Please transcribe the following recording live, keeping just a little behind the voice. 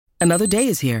Another day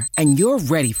is here, and you're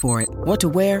ready for it. What to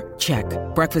wear? Check.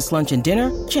 Breakfast, lunch, and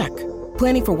dinner? Check.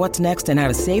 Planning for what's next and how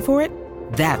to save for it?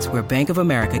 That's where Bank of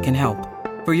America can help.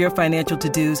 For your financial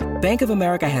to-dos, Bank of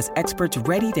America has experts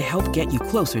ready to help get you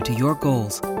closer to your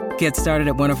goals. Get started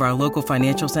at one of our local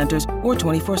financial centers or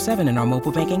 24/7 in our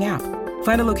mobile banking app.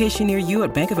 Find a location near you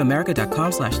at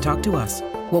bankofamerica.com/talktous.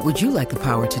 What would you like the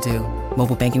power to do?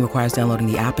 Mobile banking requires downloading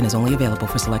the app and is only available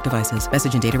for select devices.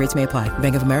 Message and data rates may apply.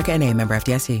 Bank of America NA, member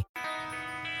FDIC.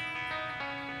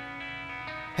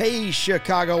 Hey,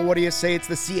 Chicago, what do you say? It's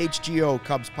the CHGO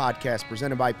Cubs podcast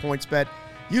presented by PointsBet.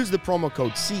 Use the promo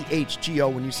code CHGO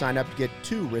when you sign up to get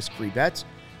 2 risk-free bets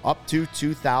up to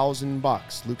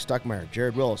 $2,000. Luke Stuckmeyer,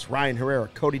 Jared Willis, Ryan Herrera,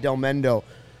 Cody Del Mendo.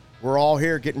 We're all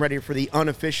here getting ready for the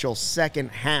unofficial second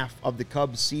half of the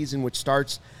Cubs season, which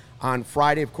starts on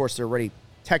Friday. Of course, they're already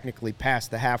technically past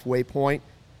the halfway point.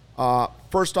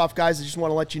 First off, guys, I just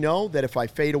want to let you know that if I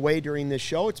fade away during this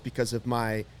show, it's because of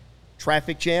my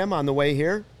traffic jam on the way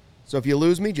here. So if you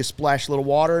lose me, just splash a little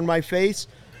water in my face.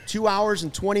 2 hours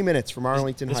and 20 minutes from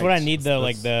Arlington Heights. That's what I need, though,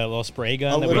 like the little spray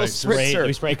gun. A little spritzer.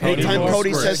 We spray Cody. Anytime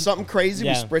Cody says something crazy,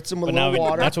 we spritz him with a little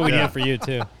water. That's what we need for you,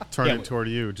 too. Turn it toward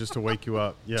you just to wake you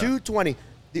up. Yeah. 2:20.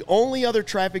 The only other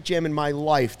traffic jam in my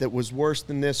life that was worse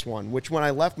than this one, which when I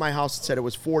left my house it said it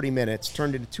was 40 minutes,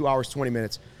 turned into 2 hours, 20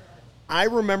 minutes. I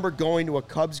remember going to a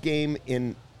Cubs game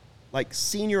in like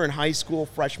senior in high school,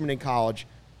 freshman in college.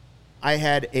 I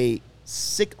had a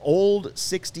old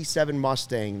 67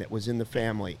 Mustang that was in the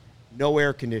family. No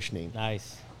air conditioning.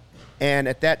 Nice. And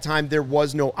at that time, there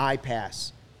was no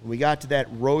iPass. When we got to that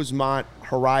Rosemont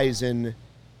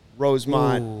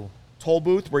toll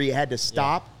booth where you had to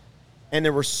stop, and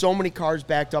there were so many cars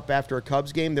backed up after a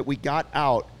Cubs game that we got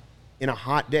out in a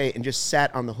hot day and just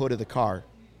sat on the hood of the car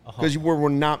because we're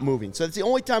not moving. So it's the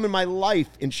only time in my life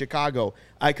in Chicago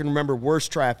I can remember worse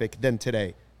traffic than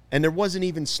today. And there wasn't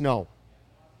even snow.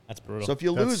 That's brutal. So if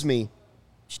you lose me,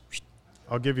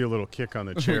 I'll give you a little kick on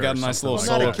the chair. We got a nice little not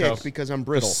solo a kick cup. because I'm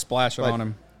brittle. Just splash it on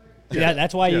him. Yeah,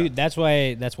 that's why That's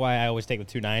why I always take the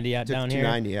 290 out down here.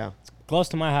 290, yeah. It's close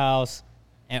to my house,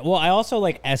 and I also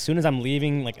like as soon as I'm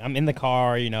leaving, like I'm in the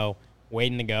car,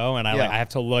 waiting to go, and I have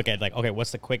to look at okay,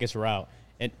 what's the quickest route?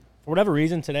 And for whatever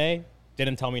reason today,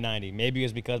 didn't tell me 90. Maybe it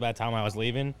was because by the time I was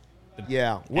leaving.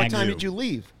 What time did you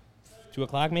leave? 2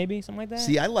 o'clock, maybe something like that.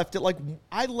 See, I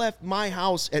left my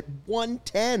house at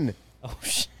 1:10. Oh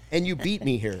shit. And you beat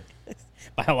me here.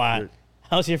 By a lot.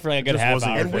 I was here for like a good half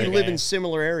hour. And we live in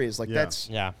similar areas. That's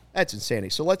insanity.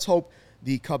 So let's hope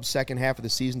the Cubs' second half of the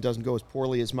season doesn't go as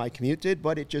poorly as my commute did,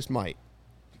 but it just might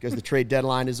because the trade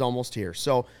deadline is almost here.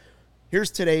 So here's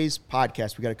today's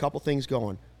podcast. We got a couple things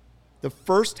going. The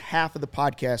first half of the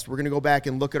podcast, we're going to go back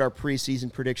and look at our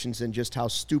preseason predictions and just how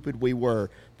stupid we were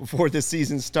before the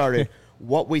season started,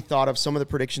 what we thought of some of the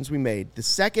predictions we made. The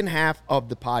second half of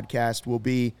the podcast will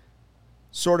be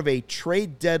sort of a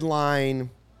trade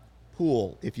deadline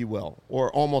pool, if you will,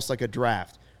 or almost like a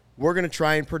draft. We're going to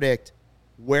try and predict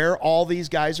where all these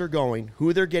guys are going,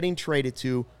 who they're getting traded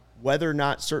to, whether or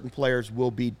not certain players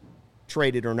will be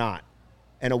traded or not.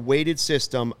 And a weighted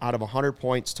system out of 100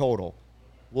 points total.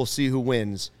 We'll see who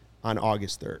wins on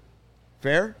August 3rd.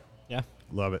 Fair? Yeah.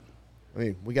 Love it. I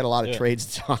mean, we got a lot of trades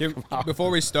to talk about. Before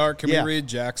we start, can we read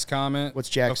Jack's comment? What's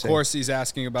Jack saying? Of course, he's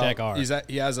asking about. Jack R.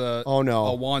 He has a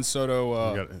Juan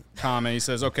Soto comment. He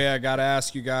says, "Okay, I got to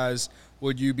ask you guys: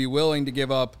 would you be willing to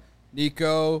give up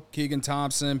Nico, Keegan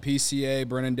Thompson, PCA,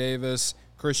 Brennan Davis,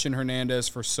 Christian Hernandez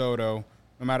for Soto,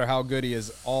 no matter how good he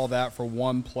is? All that for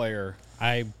one player?"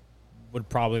 I would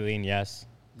probably lean yes.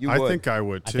 I think I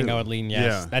would too. I think I would lean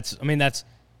yes. Yeah. That's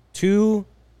two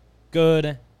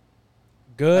good.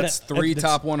 That's three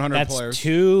top 100 players. That's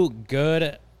two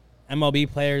good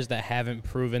MLB players that haven't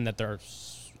proven that they're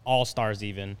all-stars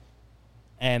even,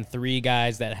 and 3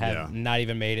 guys that have not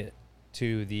even made it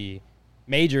to the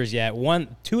majors yet.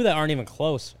 2 that aren't even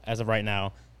close as of right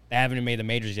now. They haven't even made the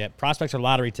majors yet. Prospects are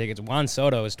lottery tickets. Juan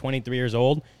Soto is 23 years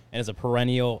old and is a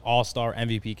perennial all-star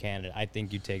MVP candidate. I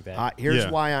think you take that. Here's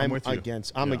why I'm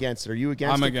against. I'm against it. Are you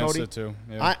against it, Cody? I'm against it too.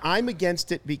 Yeah. I'm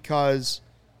against it because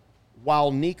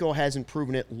while Nico hasn't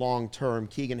proven it long-term,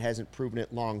 Keegan hasn't proven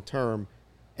it long-term,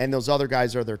 and those other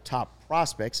guys are their top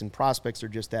prospects, and prospects are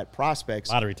just that,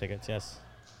 prospects. Lottery tickets, yes.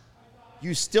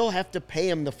 You still have to pay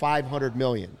him the $500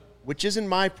 million, which isn't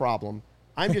my problem.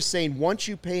 I'm just saying once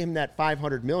you pay him that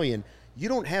 $500 million, you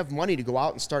don't have money to go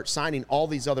out and start signing all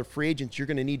these other free agents you're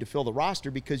going to need to fill the roster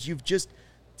because you've just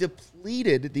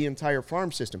depleted the entire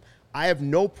farm system. I have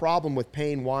no problem with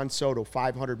paying Juan Soto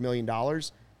 $500 million,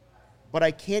 but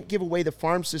I can't give away the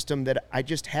farm system that I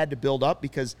just had to build up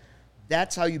because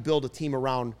that's how you build a team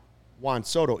around Juan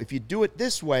Soto. If you do it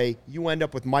this way, you end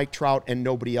up with Mike Trout and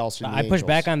nobody else in the I push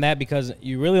back on that because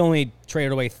you really only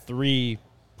traded away 3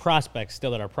 prospects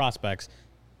still that are prospects.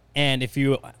 And if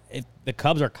the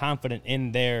Cubs are confident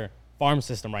in their farm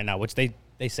system right now, which they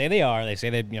say they are, they say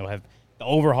they have the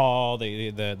overhaul,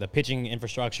 the pitching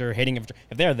infrastructure, hitting infrastructure.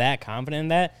 If they're that confident in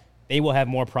that, they will have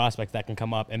more prospects that can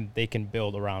come up and they can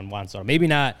build around Juan Soto. Maybe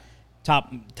not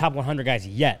top 100 guys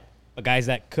yet, but guys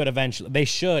that could eventually. They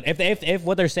should. If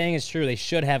what they're saying is true, they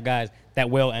should have guys that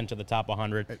will enter the top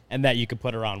 100 and that you could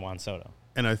put around Juan Soto.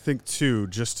 And I think too,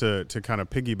 just to kind of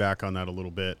piggyback on that a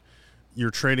little bit, you're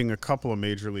trading a couple of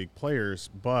major league players,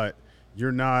 but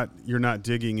you're not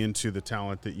digging into the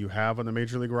talent that you have on the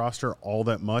major league roster all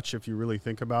that much if you really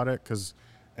think about it, because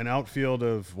an outfield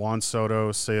of Juan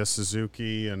Soto, Seiya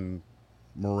Suzuki, and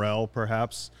Morel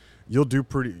perhaps, you'll do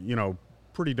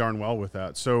pretty darn well with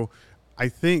that. So I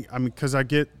think, because I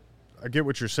get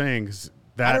what you're saying.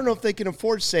 I don't know if they can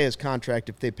afford Seiya's contract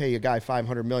if they pay a guy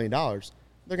 $500 million.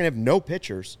 They're going to have no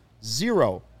pitchers,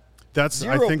 zero. I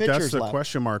think that's the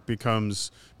question mark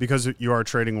becomes, because you are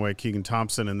trading away Keegan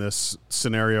Thompson in this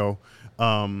scenario,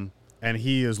 and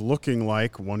he is looking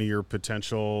like one of your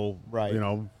potential,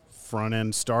 front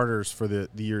end starters for the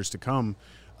years to come.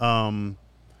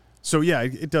 So yeah,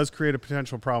 it does create a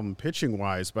potential problem pitching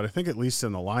wise, but I think at least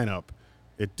in the lineup,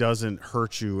 it doesn't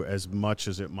hurt you as much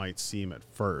as it might seem at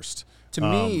first. To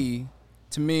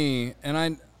me,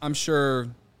 and I'm sure,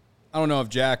 I don't know if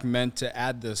Jack meant to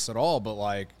add this at all, but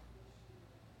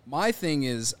my thing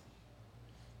is,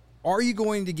 are you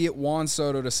going to get Juan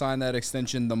Soto to sign that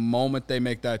extension the moment they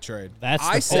make that trade? That's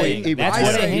what it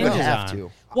hinges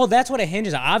on. Well, that's what it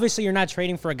hinges on. Obviously, you're not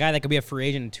trading for a guy that could be a free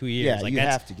agent in 2 years. Yeah, you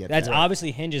have to get that. That's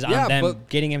obviously hinges on them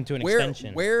getting him to an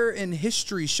extension. Where in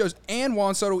history shows, and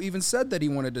Juan Soto even said that he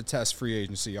wanted to test free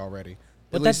agency already.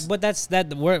 This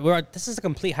is a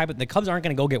complete hypothetical. The Cubs aren't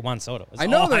going to go get Juan Soto. I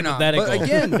know they're not. But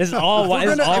again, this is all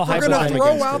hypothetical. If we're going to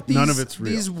throw out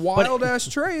these wild ass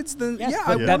trades, then I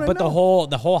want to know. But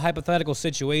the whole hypothetical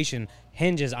situation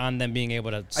hinges on them being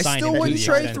able to sign. I still wouldn't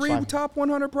trade 3 top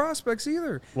 100 prospects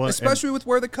either, especially with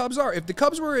where the Cubs are. If the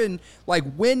Cubs were in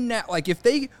win now, if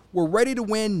they were ready to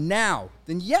win now,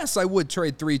 then yes, I would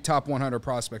trade 3 top 100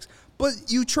 prospects. But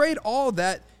you trade all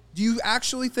that. Do you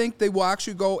actually think they will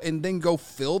actually go and then go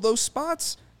fill those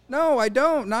spots? No, I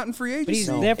don't. Not in free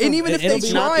agency. And even if they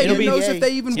try, who knows if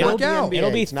they even work out?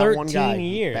 It'll be 13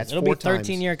 years. It'll be a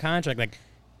 13-year contract.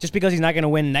 Just because he's not going to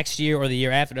win next year or the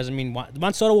year after doesn't mean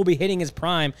Juan Soto will be hitting his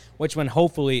prime, which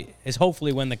hopefully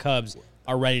when the Cubs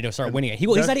are ready to start winning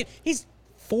it. He's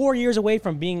 4 years away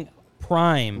from being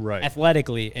prime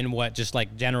athletically in what just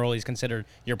generally is considered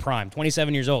your prime.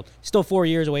 27 years old. Still 4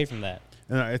 years away from that.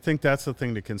 And I think that's the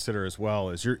thing to consider as well,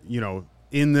 is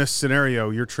in this scenario,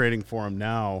 you're trading for him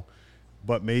now,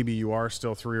 but maybe you are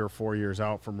still 3 or 4 years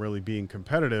out from really being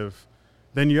competitive.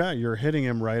 Then you're hitting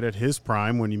him right at his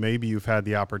prime when you've had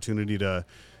the opportunity to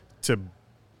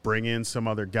bring in some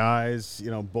other guys,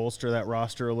 bolster that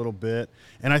roster a little bit.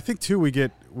 And I think too, we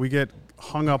get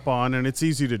hung up on, and it's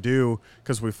easy to do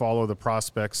because we follow the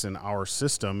prospects in our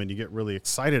system, and you get really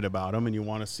excited about them and you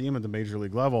want to see them at the major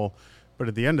league level. But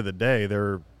at the end of the day,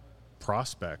 they're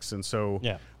prospects. And so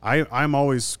I'm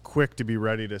always quick to be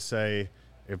ready to say,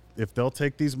 if they'll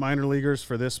take these minor leaguers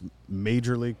for this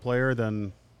major league player,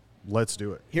 then let's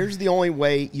do it. Here's the only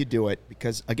way you do it,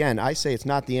 because, again, I say it's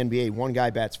not the NBA. One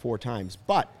guy bats 4 times,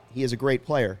 but he is a great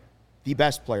player, the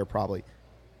best player probably.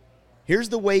 Here's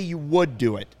the way you would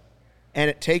do it, and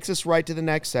it takes us right to the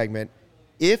next segment.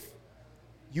 If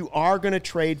you are going to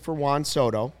trade for Juan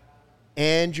Soto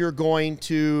and you're going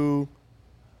to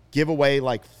give away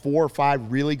 4 or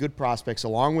 5 really good prospects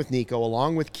along with Nico,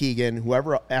 along with Keegan,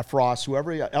 Efros,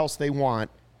 whoever else they want,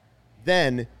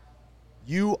 then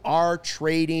you are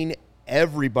trading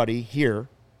everybody here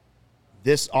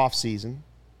this offseason.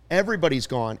 Everybody's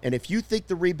gone. And if you think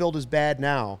the rebuild is bad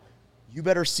now, you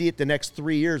better see it the next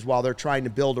 3 years while they're trying to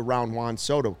build around Juan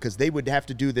Soto, because they would have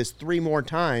to do this 3 more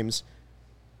times.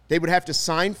 They would have to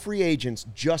sign free agents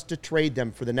just to trade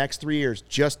them for the next 3 years,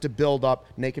 just to build up.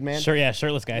 Naked man? Sure, yeah,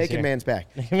 shirtless guys. Naked here. man's back.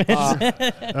 You would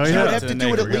have to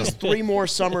do it at least 3 more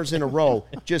summers in a row,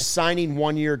 just signing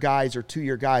 1-year guys or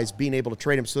 2-year guys, being able to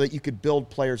trade him so that you could build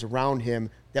players around him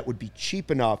that would be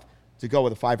cheap enough to go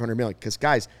with a $500 million. Because,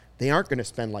 guys, they aren't going to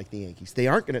spend like the Yankees. They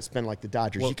aren't going to spend like the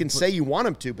Dodgers. You can say you want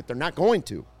them to, but they're not going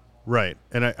to. Right.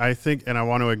 And I think, and I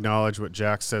want to acknowledge what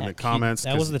Jack said in the comments.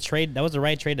 That was the trade. That was the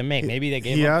right trade to make. Maybe they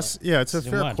gave Yes. Yeah, it's a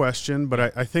fair question,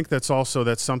 but I think that's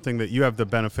something that you have the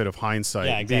benefit of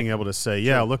hindsight, being able to say,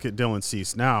 look at Dylan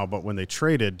Cease now, but when they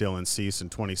traded Dylan Cease in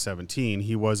 2017,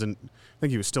 he wasn't, I think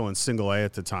he was still in single A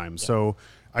at the time. Yeah. So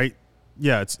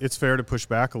yeah, it's fair to push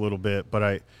back a little bit, but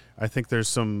I think there's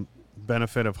some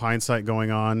benefit of hindsight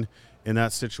going on in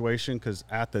that situation, because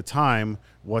at the time,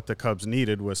 what the Cubs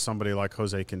needed was somebody like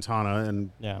Jose Quintana,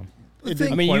 and you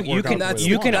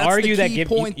can argue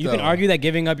that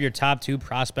giving up your top 2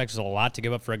 prospects is a lot to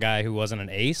give up for a guy who wasn't an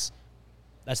ace.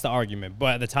 That's the argument.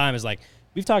 But at the time, it's like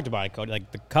we've talked about it, Cody.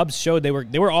 Like the Cubs showed they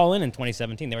were all in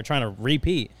 2017. They were trying to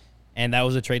repeat, and that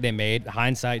was a trade they made.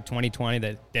 Hindsight 2020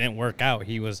 that didn't work out.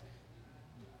 He was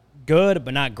good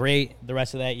but not great the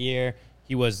rest of that year.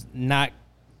 He was not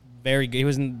very good. He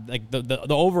wasn't like the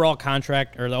overall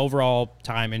contract or the overall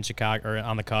time in Chicago or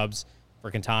on the Cubs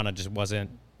for Quintana just wasn't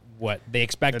what they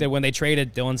expected when they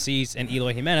traded Dylan Cease and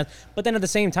Eloy Jimenez. But then at the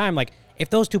same time, like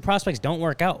if those 2 prospects don't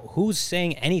work out, who's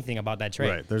saying anything about that trade?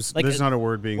 Right. There's not a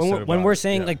word being said about when we're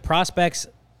saying like prospects.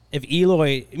 If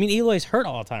Eloy's hurt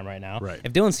all the time right now. Right.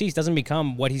 If Dylan Cease doesn't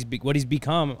become what he's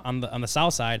become on the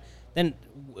South Side, then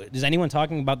is anyone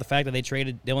talking about the fact that they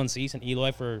traded Dylan Cease and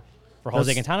Eloy for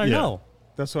Jose Quintana? Yeah. No.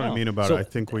 That's what I mean about it. I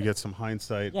think we get some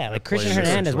hindsight. Yeah, like Christian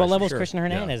Hernandez. What level is Christian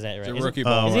Hernandez at? Right? Rookie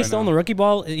ball. Is he still in the rookie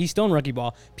ball? He's still in rookie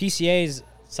ball. PCA's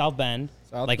South Bend.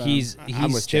 He's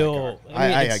still.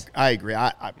 I agree.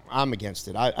 I'm against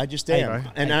it. I just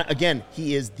am. Again,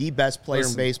 he is the best player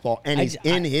in baseball, and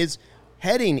he's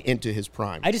heading into his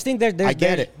prime. I just think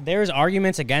there's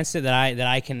arguments against it that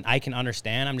I can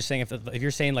understand. I'm just saying if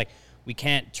you're saying like we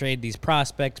can't trade these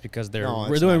prospects because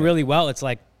we're doing really well, it's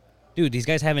like, dude, these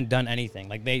guys haven't done anything.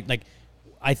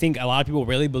 I think a lot of people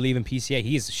really believe in PCA.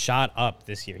 He's shot up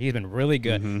this year. He's been really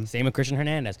good. Mm-hmm. Same with Christian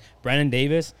Hernandez. Brennan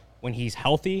Davis, when he's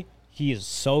healthy, he is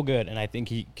so good, and I think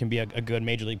he can be a good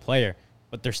major league player.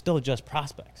 But they're still just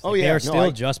prospects. They're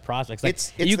still just prospects. Like,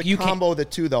 it's the combo of the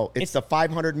 2, though. It's the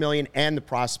 $500 million and the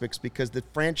prospects, because the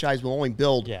franchise will only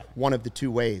build one of the 2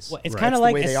 ways. Well, it's kind of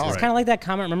like that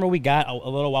comment. Remember we got a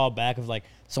little while back of like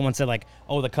someone said like,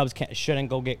 oh, the Cubs shouldn't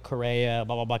go get Correa,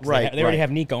 blah blah blah. They already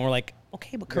have Nico, and we're like,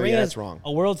 okay, but Correa's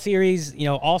a World Series,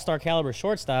 all-star caliber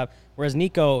shortstop, whereas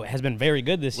Nico has been very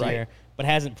good this year, but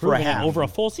hasn't proven it over a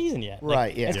full season yet.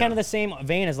 It's kind of the same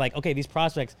vein as like, okay, these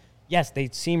prospects. Yes, they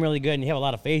seem really good, and you have a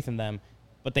lot of faith in them,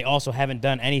 but they also haven't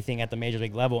done anything at the major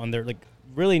league level, and they're like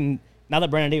really now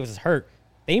that Brandon Davis is hurt,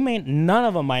 none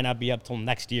of them might not be up till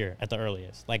next year at the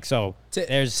earliest. Like to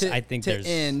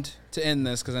end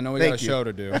this, because I know we got a show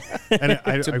to do. And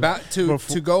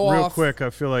to go real off quick, I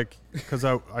feel like because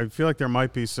I feel like there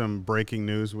might be some breaking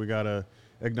news we gotta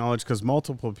acknowledge, because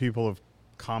multiple people have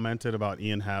commented about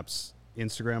Ian Happ's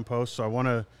Instagram post, so I want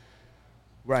to.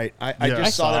 Right, I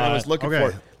just saw that. I was looking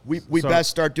for it. We best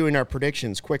start doing our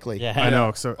predictions quickly. Yeah, I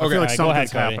know. So I feel like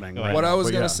something's happening. What I was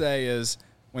going to say is,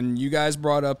 when you guys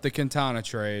brought up the Quintana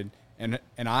trade, and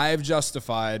I've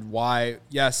justified why,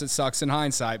 yes, it sucks in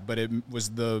hindsight, but it was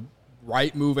the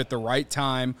right move at the right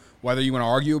time. Whether you want to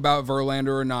argue about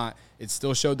Verlander or not, it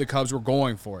still showed the Cubs were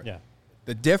going for it. Yeah.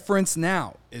 The difference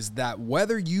now is that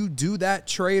whether you do that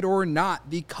trade or not,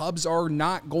 the Cubs are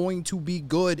not going to be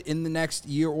good in the next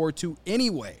year or 2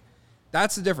 anyway.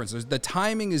 That's the difference. The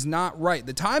timing is not right.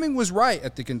 The timing was right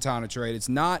at the Quintana trade. It's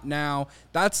not now.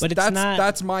 That's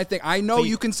my thing. I know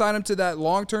you can sign him to that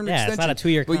long-term extension. It's not a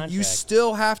 2-year contract. But you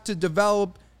still have to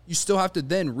develop. You still have to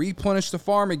then replenish the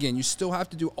farm again. You still have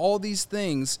to do all these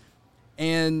things.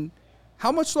 And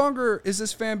how much longer is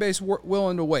this fan base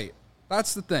willing to wait?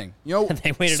 That's the thing. They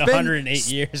waited 108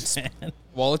 years, man.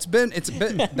 Well, it's been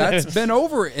that's been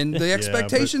over, and the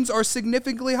expectations are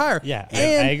significantly higher. Yeah,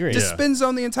 and I agree. To spin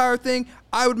zone the entire thing,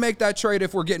 I would make that trade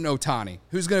if we're getting Ohtani,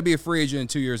 who's going to be a free agent in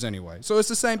 2 years anyway. So it's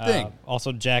the same thing.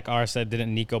 Also, Jack R said,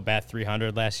 didn't Nico bat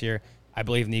 300 last year? I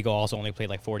believe Nico also only played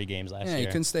like 40 games last year. Yeah, he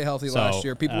couldn't stay healthy last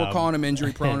year. People were calling him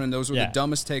injury prone, and those were the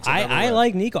dumbest takes I've ever I read.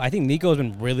 like Nico. I think Nico's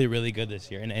been really, really good this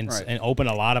year and opened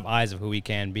a lot of eyes of who he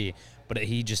can be. But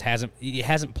he just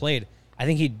hasn't played. I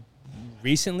think he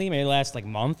recently, maybe last like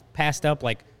month, passed up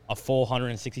like a full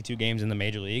 162 games in the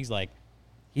major leagues. Like,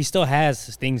 he still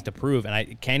has things to prove.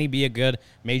 And can he be a good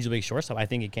major league shortstop? I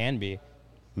think he can be.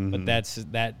 Mm-hmm. But that's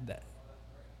that.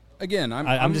 Again,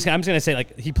 I'm just gonna say,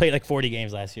 like, he played like 40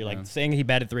 games last year. Like, saying he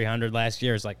batted 300 last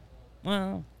year is like,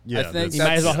 well, yeah, I think he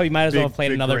might as well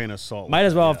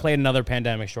have played another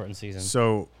pandemic shortened season.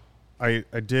 So I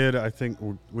think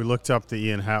we looked up the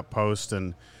Ian Happ post,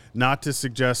 and not to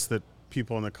suggest that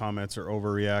people in the comments are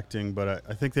overreacting, but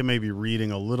I think they may be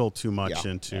reading a little too much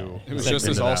into. Yeah. It was just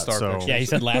his all-star picture. Yeah, he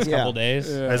said last couple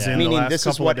days. Yeah. Meaning this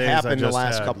is what happened the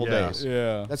last couple days.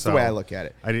 Yeah, that's the way I look at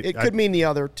it. It could mean the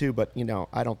other too, but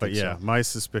I don't think so. But my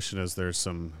suspicion is there's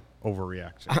some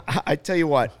overreaction. I tell you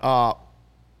what,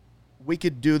 we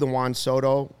could do the Juan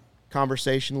Soto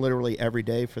conversation literally every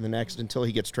day for the next until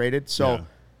he gets traded. So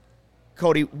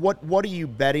Cody, what are you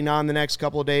betting on the next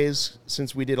couple of days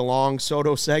since we did a long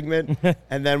Soto segment,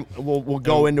 and then we'll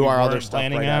go into our other stuff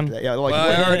right after that. Yeah,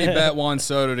 I already bet Juan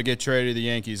Soto to get traded to the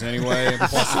Yankees anyway,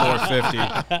 plus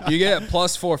 450. You get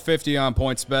plus 450 on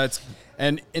points bets,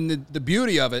 and the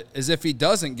beauty of it is if he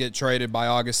doesn't get traded by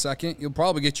August 2nd, you'll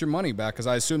probably get your money back because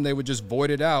I assume they would just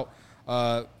void it out.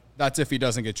 That's if he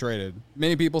doesn't get traded.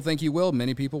 Many people think he will.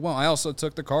 Many people won't. I also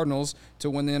took the Cardinals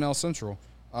to win the NL Central.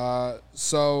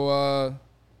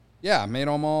 Yeah, made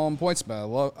them all on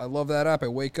PointsBet. I love that app. I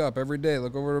wake up every day,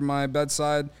 look over to my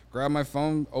bedside, grab my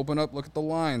phone, open up, look at the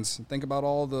lines, and think about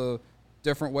all the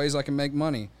different ways I can make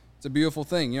money. It's a beautiful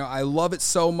thing. I love it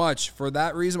so much for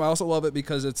that reason. I also love it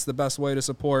because it's the best way to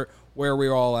support where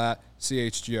we're all at,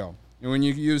 CHGO. And when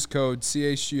you use code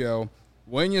CHGO,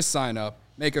 when you sign up,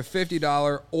 make a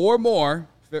 $50 or more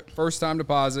first-time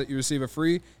deposit, you receive a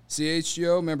free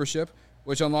CHGO membership,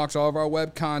 which unlocks all of our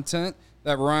web content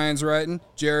that Ryan's writing,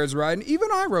 Jared's writing. Even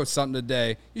I wrote something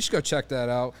today. You should go check that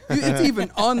out. It's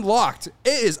even unlocked.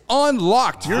 It is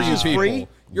unlocked for you people. Free?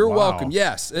 You're welcome.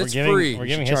 Yes, it's free. We're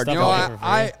giving his stuff away for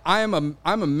free.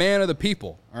 I'm a man of the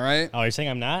people, all right? Oh, you're saying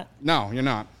I'm not? No, you're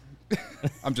not.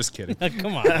 I'm just kidding.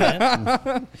 Come on,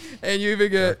 man. And you even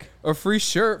get a free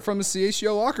shirt from the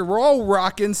CHGO locker. We're all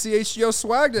rocking CHGO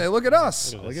swag today. Look at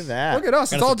us. Look at that. Look at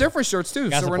us. It's all different shirts,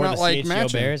 too, so we're not, like,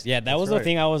 matching. Bears. Yeah, that was the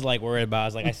thing I was, like, worried about. I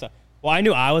was like, I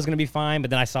knew I was going to be fine, but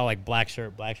then I saw, like, black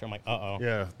shirt. I'm like, uh-oh.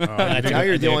 Yeah. Now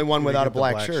you're the only one without a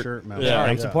black shirt. Yeah,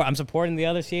 I'm supporting the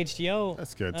other CHGO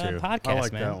That's good, too. podcast, I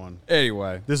like man. that one.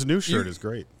 Anyway. This new shirt is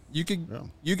great. You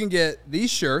can get these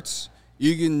shirts.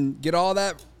 You can get all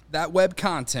that web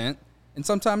content, and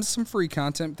sometimes some free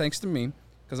content, thanks to me,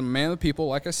 because I'm a man of the people,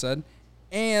 like I said.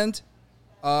 And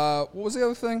what was the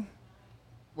other thing?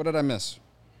 What did I miss?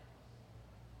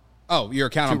 Oh, your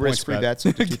account on PointsBet. 2 risk-free bets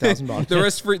up to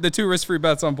 $2,000. The 2 risk-free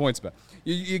bets on PointsBet.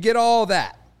 You get all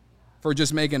that for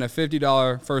just making a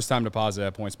 $50 first-time deposit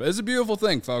at PointsBet. It's a beautiful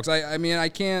thing, folks. I mean, I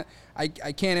can't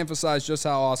emphasize just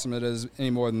how awesome it is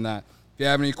any more than that. If you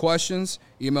have any questions,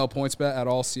 email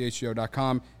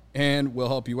pointsbet@allchgo.com, and we'll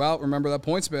help you out. Remember that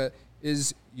PointsBet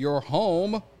is your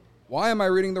home. Why am I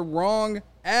reading the wrong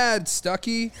ad,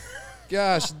 Stucky?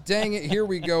 Gosh, dang it. Here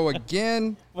we go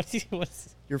again.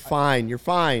 You're fine.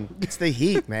 It's the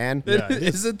heat, man.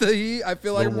 Is it the heat? I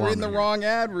feel like I'm reading the wrong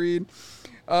ad, Reed.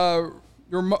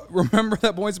 Remember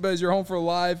that PointsBet is your home for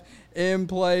live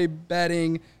in-play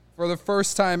betting. For the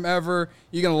first time ever,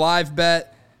 you can live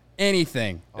bet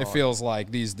anything, it feels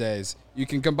like, these days. You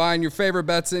can combine your favorite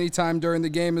bets anytime during the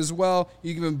game as well.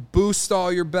 You can even boost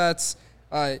all your bets.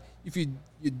 If you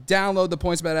download the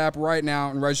PointsBet app right now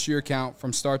and register your account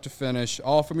from start to finish,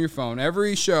 all from your phone.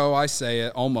 Every show, I say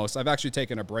it, almost. I've actually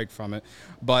taken a break from it.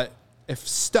 But if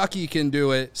Stucky can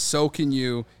do it, so can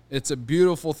you. It's a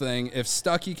beautiful thing. If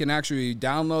Stucky can actually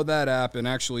download that app and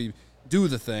actually do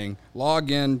the thing,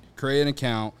 log in, create an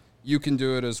account, you can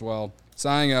do it as well.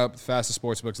 Signing up, fastest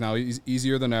sportsbooks now,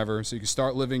 easier than ever, so you can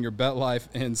start living your bet life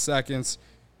in seconds.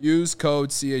 Use code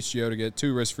CHGO to get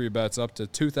 2 risk-free bets up to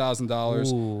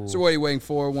 $2,000. So what are you waiting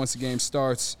for? Once the game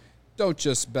starts, don't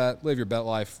just bet. Live your bet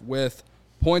life with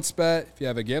PointsBet. If you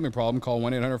have a gambling problem, call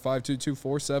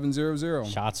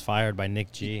 1-800-522-4700. Shots fired by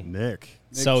Nick G. Nick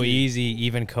so G. easy,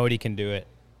 even Cody can do it.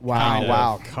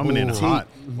 Wow. Coming in hot.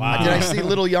 Wow. Did I see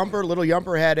Little Yumper? Little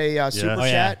Yumper had a super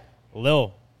chat.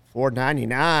 Lil.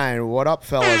 $4.99. What up,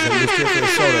 fellas? I'm just here for the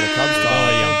soda. The Cubs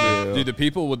talk. Dude, the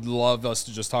people would love us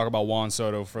to just talk about Juan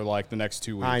Soto for like the next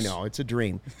 2 weeks. I know. It's a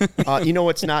dream. You know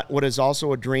what is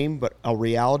also a dream, but a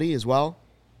reality as well?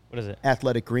 What is it?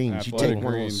 Athletic Greens. You take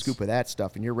one little scoop of that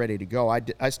stuff, and you're ready to go.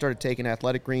 I started taking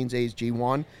Athletic Greens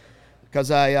AG1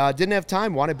 because I didn't have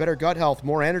time, wanted better gut health,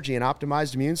 more energy, and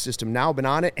optimized immune system. Now I've been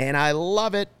on it, and I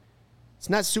love it. It's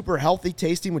not super healthy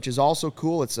tasting, which is also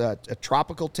cool. It's a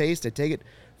tropical taste. I take it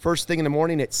first thing in the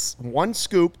morning. It's 1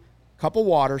 scoop, cup of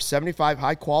water, 75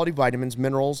 high-quality vitamins,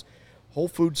 minerals, whole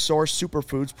food source,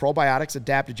 superfoods, probiotics,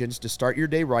 adaptogens to start your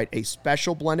day right. A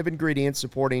special blend of ingredients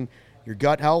supporting your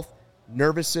gut health,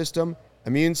 nervous system,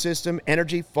 immune system,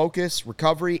 energy, focus,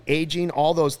 recovery, aging,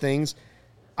 all those things.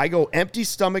 I go empty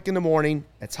stomach in the morning.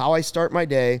 That's how I start my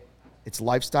day. It's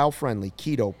lifestyle-friendly,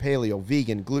 keto, paleo,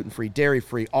 vegan, gluten-free,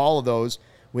 dairy-free, all of those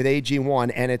with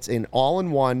AG1, and it's an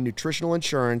all-in-one nutritional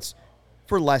insurance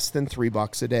for less than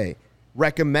 $3 a day.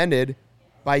 Recommended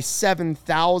by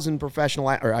 7,000 professional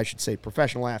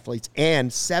athletes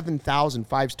and 7,000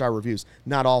 5-star reviews.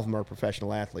 Not all of them are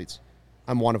professional athletes.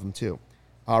 I'm one of them too.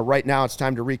 Right now, it's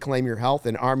time to reclaim your health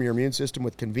and arm your immune system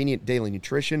with convenient daily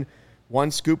nutrition.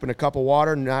 1 scoop in a cup of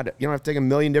water. You don't have to take a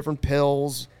million different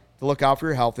pills to look out for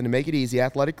your health. And to make it easy,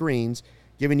 Athletic Greens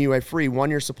giving you a free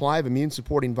 1-year supply of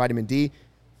immune-supporting vitamin D,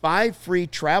 5 free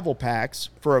travel packs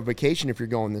for a vacation if you're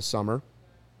going this summer.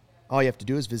 All you have to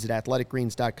do is visit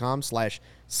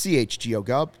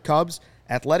athleticgreens.com/CHGO-Cubs,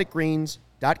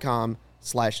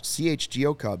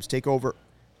 athleticgreens.com/CHGO-Cubs. Take over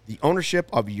the ownership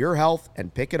of your health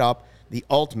and pick it up, the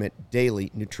ultimate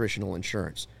daily nutritional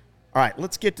insurance. All right,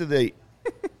 let's get to the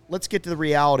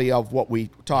reality of what we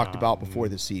talked about before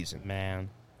the season. Man.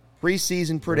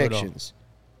 Preseason predictions.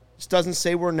 This doesn't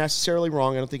say we're necessarily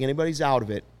wrong. I don't think anybody's out of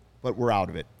it, but we're out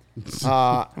of it.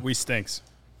 We stinks.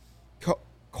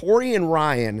 Corey and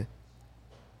Ryan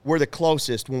were the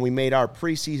closest when we made our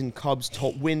preseason Cubs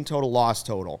win total, loss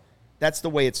total. That's the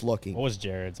way it's looking. What was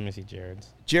Jared's? Let me see Jared's.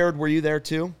 Jared, were you there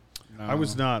too? No. I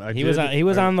was not. He was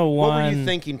on the one. What were you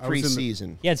thinking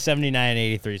preseason? He had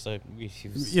 79-83, so he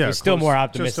was still more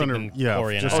optimistic than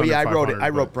Corey and I wrote it. I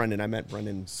wrote Brendan. I meant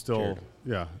Brendan. Still,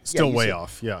 Jared. Way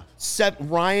off. Yeah.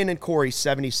 Ryan and Corey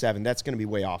 77. That's going to be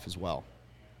way off as well,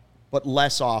 but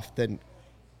less off than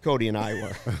Cody and I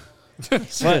were.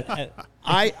 But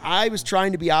I was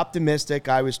trying to be optimistic.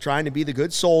 I was trying to be the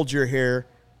good soldier here.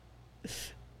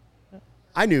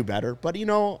 I knew better, but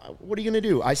what are you going to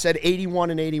do? I said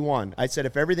 81-81. I said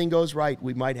if everything goes right,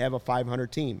 we might have a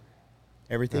 500 team.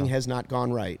 Everything has not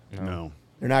gone right. No.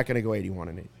 They're not going to go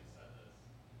 81-80.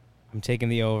 I'm taking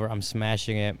the over. I'm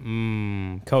smashing it.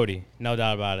 Cody, no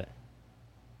doubt about it.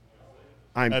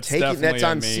 That's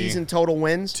on season total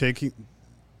wins. Taking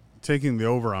the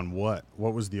over on what?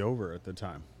 What was the over at the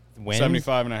time?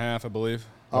 75.5, I believe.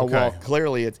 Oh, okay. Well,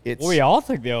 clearly it's we all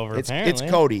took the over, apparently. It's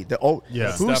Cody.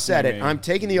 Who said it? Me. I'm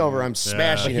taking the over. I'm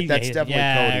smashing it. That's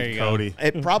definitely Cody.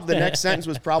 The next sentence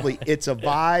was probably, it's a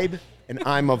vibe, and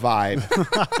I'm a vibe.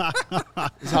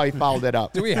 Is how he followed it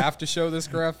up. Do we have to show this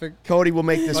graphic? Cody will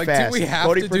make this fast.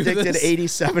 Cody predicted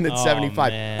 87 and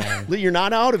 75. Man. You're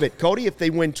not out of it. Cody, if they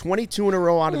win 22 in a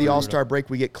row out of the All-Star break,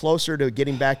 we get closer to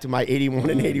getting back to my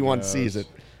 81 season.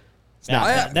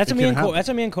 That's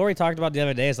what me and Corey talked about the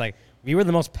other day. It's like, we were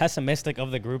the most pessimistic of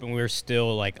the group, and we were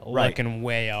still looking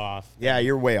way off. Yeah,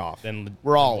 you're way off.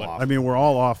 We're all off. I mean, we're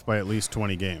all off by at least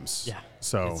 20 games. Yeah.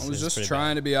 So I was just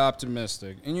trying to be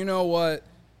optimistic. And you know what?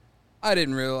 I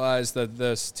didn't realize that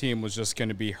this team was just going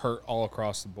to be hurt all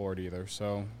across the board either.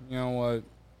 So, you know what?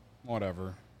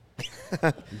 Whatever.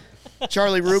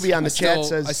 Charlie Ruby on the chat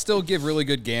says... I still give really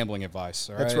good gambling advice.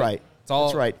 All right? That's right.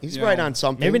 That's right. He's right on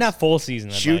something. Maybe not full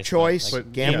season Shoe advice, choice,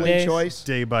 but gambling choice.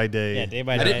 Day by day. Yeah, day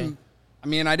by day.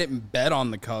 I didn't bet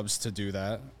on the Cubs to do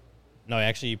that. No,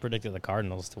 actually, you predicted the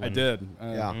Cardinals to win. I did.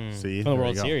 See, the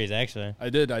World Series, actually.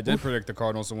 I did predict the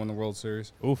Cardinals to win the World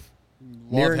Series. Oof.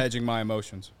 Love hedging my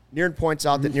emotions. Nieren points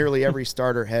out that nearly every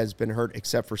starter has been hurt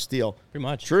except for Steele. Pretty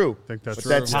much. True. I think that's true.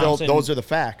 That's still, those are the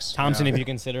facts. Thompson, if you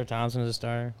consider Thompson as a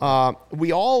starter.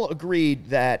 We all agreed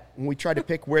that when we tried to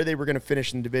pick where they were going to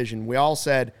finish in the division, we all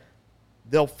said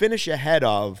they'll finish ahead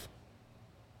of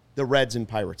the Reds and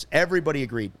Pirates. Everybody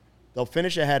agreed. They'll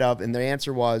finish ahead of, and the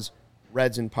answer was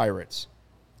Reds and Pirates.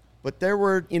 But there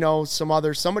were, some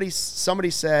others. Somebody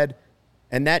said,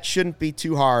 and that shouldn't be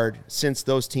too hard since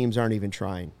those teams aren't even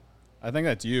trying. I think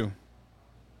that's you.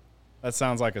 That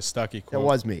sounds like a Stuckey quote. That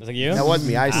was me. Was it you? That was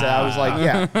me. I said, I was like,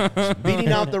 yeah, beating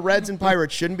out the Reds and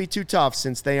Pirates shouldn't be too tough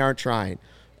since they aren't trying.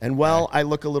 And, I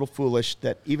look a little foolish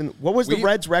that even – what was the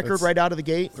Reds' record right out of the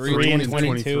gate?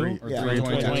 3-22. Yeah,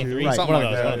 3-23. Right. One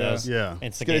of those. Yeah.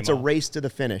 It's a race to the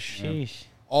finish. Sheesh.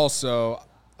 Also,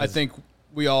 I think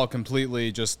we all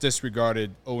completely just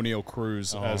disregarded O'Neal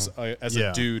Cruz as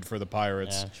a dude for the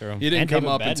Pirates. Yeah, true. He didn't come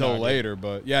up until later,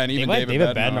 but and even David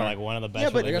Bednar, like one of the best.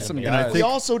 Yeah, but they got some guys. We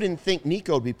also didn't think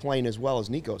Nico would be playing as well as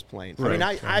Nico's playing. Right.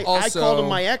 I mean, I called him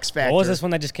my X factor. What was this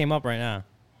one that just came up right now?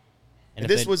 And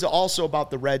this was also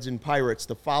about the Reds and Pirates,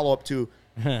 the follow-up to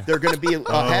they're going to be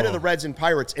ahead of the Reds and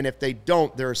Pirates, and if they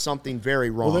don't, there is something very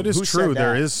wrong. Well, that is true.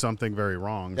 There is something very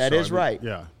wrong. That is right.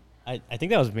 Yeah. I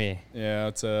think that was me. Yeah,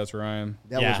 that's Ryan.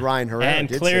 That was Ryan Herrera. And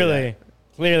clearly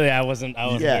I wasn't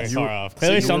very far off.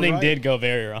 Clearly something did go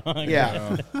very wrong.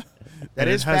 Yeah. That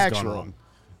is factual.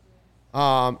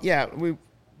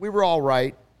 We were all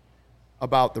right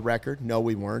about the record. No,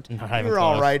 we weren't. We were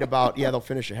all right about, they'll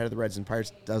finish ahead of the Reds and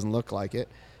Pirates. Doesn't look like it.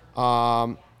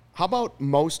 How about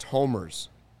most homers?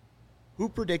 Who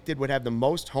predicted would have the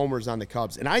most homers on the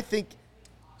Cubs? And I think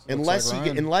unless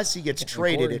he gets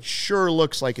traded, it sure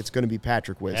looks like it's going to be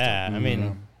Patrick Wisdom. Yeah, I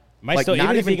mean,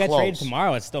 even if he got traded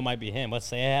tomorrow, it still might be him. Let's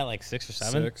say I had like 6 or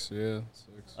 7. 6, yeah.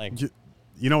 6. Like,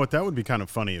 You know what? That would be kind of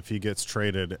funny if he gets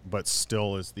traded, but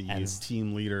still is the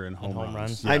team leader in home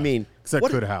runs. Yeah. I mean, that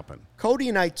could happen. Cody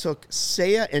and I took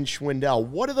Seiya and Schwindel.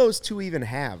 What do those two even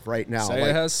have right now?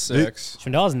 Seiya has 6.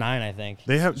 Schwindel has 9, I think.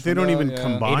 They don't even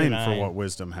combine for what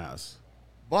Wisdom has.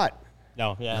 But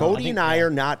Cody and I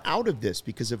are not out of this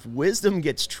because if Wisdom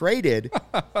gets traded,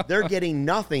 they're getting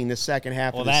nothing the second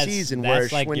half of the season,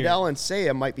 whereas Schwindel and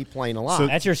Seiya might be playing a lot. So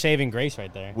that's your saving grace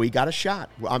right there. We got a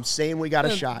shot. I'm saying we got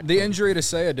a shot. The injury to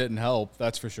Seiya didn't help,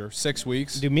 that's for sure. 6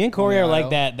 weeks. Dude, me and Corey are like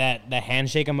that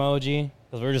handshake emoji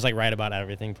because we're just like right about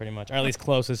everything pretty much, or at least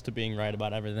closest to being right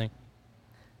about everything.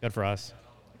 Good for us.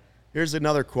 Here's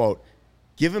another quote.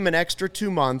 Give him an extra 2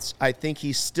 months. I think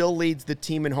he still leads the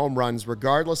team in home runs,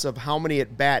 regardless of how many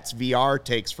at-bats VR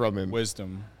takes from him.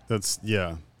 Wisdom. Is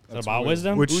it about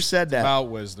Wisdom? Who said that? About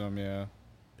Wisdom, yeah.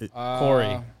 Corey.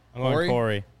 I'm going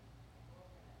Corey.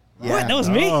 Yeah. What? That was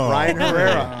me? Ryan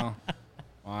Herrera.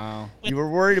 Wow. You were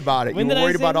worried about it. You were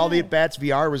worried about all the at-bats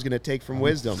VR was going to take from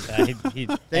Wisdom. Thank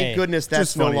goodness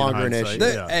that's no longer an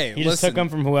issue. He just took them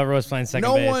from whoever was playing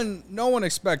second base. No one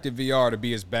expected VR to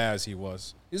be as bad as he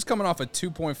was. He was coming off a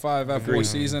 2.5 F4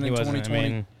 season in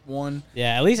 2021.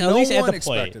 Yeah, at least at the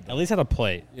plate. At least at the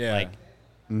plate. Yeah. Like,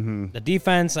 the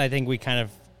defense, I think we kind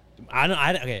of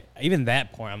even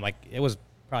that point, I'm like, it was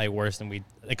probably worse than we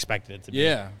expected it to be.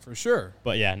 Yeah, for sure.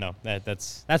 But yeah, no,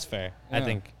 that's fair. Yeah. I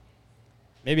think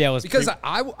maybe I was because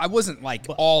I wasn't like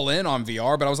all in on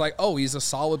VR, but I was like, oh, he's a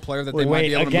solid player that they might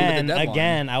be able to move at the deadline.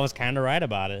 Again, I was kind of right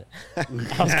about it.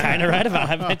 I was kind of right about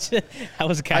it. I bet you, I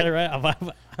was kind of right.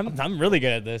 I'm really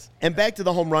good at this. And back to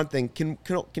the home run thing. Can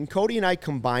Cody and I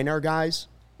combine our guys?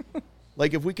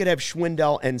 Like if we could have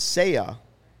Schwindel and Seiya,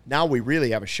 now we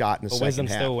really have a shot in the second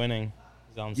Wisdom's half. still winning.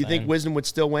 You think Wisdom would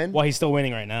still win? Well, he's still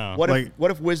winning right now. What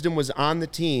if Wisdom was on the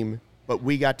team, but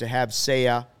we got to have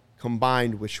Seiya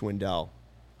combined with Schwindel?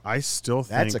 I still think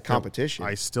that's a competition.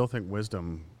 I still think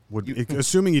Wisdom would,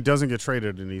 assuming he doesn't get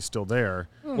traded and he's still there.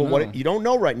 Well, you don't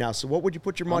know right now. So what would you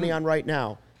put your money on right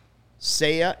now?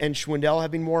 Seiya and Schwindel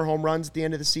having more home runs at the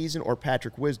end of the season, or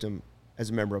Patrick Wisdom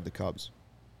as a member of the Cubs?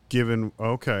 I'm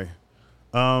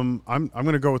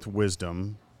going to go with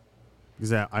Wisdom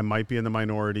because I might be in the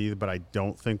minority, but I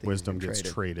don't think Wisdom gets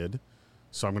traded.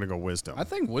 So I'm going to go Wisdom. I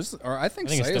think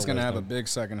Seiya's going to have a big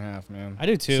second half, man. I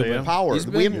do too. But power.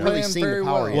 We haven't really seen the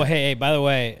power yet. Well, hey, by the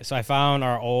way, so I found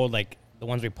our old, like, the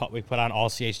ones we put on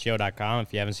allchgo.com.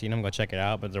 If you haven't seen them, go check it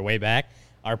out. But they're way back.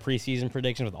 Our preseason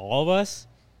predictions with all of us.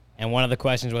 And one of the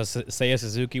questions was, Seiya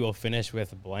Suzuki will finish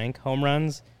with blank home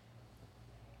runs.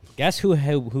 Guess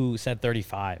who said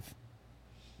 35?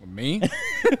 Me?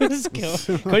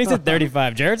 Cody said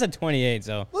 35. Jared said 28.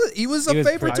 So he was a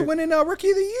favorite to win in Rookie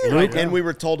of the Year. Luke, and we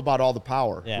were told about all the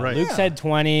power. Yeah, right. Luke said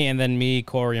 20, and then me,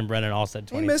 Corey, and Brennan all said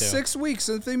 22. He missed 6 weeks.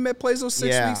 If he plays those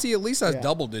 6 weeks, he at least has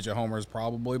double-digit homers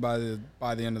probably by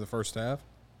the end of the first half.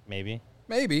 Maybe.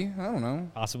 I don't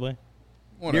know. Possibly.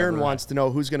 Aaron wants to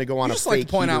know who's going to go on a fake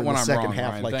heater in the second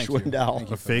half like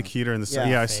Schwindel. A fake heater in the second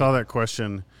half. Yeah, I saw that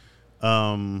question.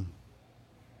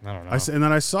 I don't know. And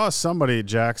then I saw somebody,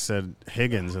 Jack said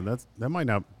Higgins, and that might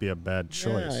not be a bad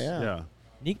choice. Yeah.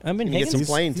 Higgins get some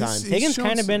playing time. Higgins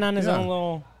kind of been on his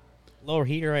own little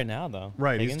heater right now, though.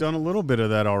 Right, Higgins. He's done a little bit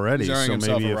of that already. He's earning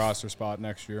himself a roster spot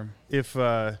next year. If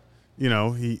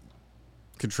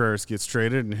Contreras gets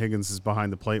traded and Higgins is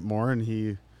behind the plate more,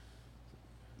 and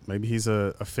maybe he's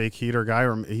a fake heater guy,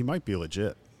 or he might be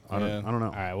legit. I don't know.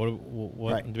 All right,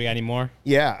 what do we got? Any more?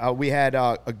 Yeah, we had.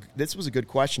 This was a good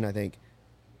question, I think.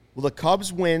 Will the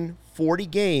Cubs win 40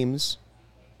 games,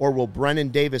 or will Brennan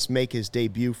Davis make his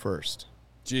debut first?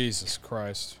 Jesus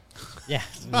Christ. Yeah,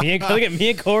 look at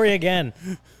me and Corey again.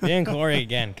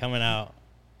 Coming out.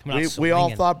 We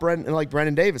all thought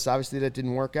Brennan Davis. Obviously, that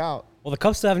didn't work out. Well, the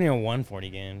Cubs still haven't even won 40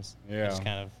 games.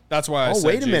 Yeah. That's why I said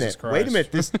wait a Jesus Christ. Wait a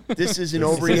minute. This isn't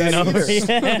over yet either. This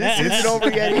isn't over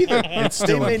yet either.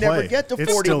 They may never get to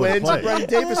 40 wins. Brennan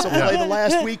Davis will play the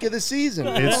last week of the season.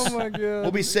 Oh, my God.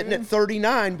 We'll be sitting at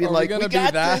 39 being like, we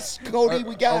got this, Cody,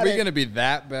 we got it. Are we going to be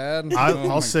that bad?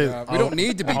 I'll say we don't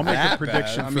need to be that bad. I'll make a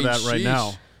prediction for that right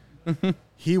now.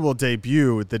 He will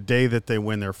debut the day that they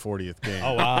win their 40th game.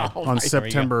 Oh, wow. On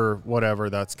September, whatever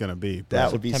that's going to be.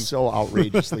 That would be so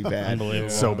outrageously bad. Unbelievable.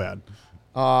 So bad.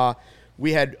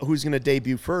 We had who's going to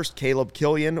debut first, Caleb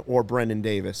Killian or Brennan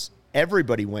Davis.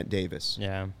 Everybody went Davis.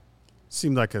 Yeah.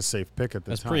 Seemed like a safe pick at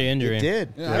the time. That's pre-injury. It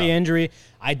did. Yeah. Pre-injury.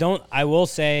 I will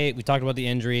say, we talked about the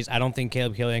injuries. I don't think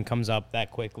Caleb Killian comes up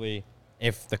that quickly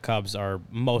if the Cubs are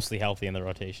mostly healthy in the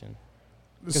rotation.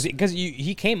 Because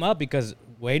he came up because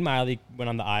Wade Miley went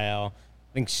on the IL.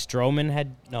 I think Stroman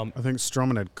had no. I think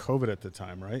Stroman had COVID at the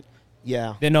time, right?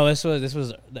 Yeah. No, this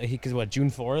was because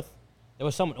June 4th. There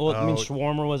was some. Well, I mean,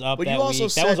 Schwarber was up but that you also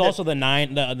week. said That was also the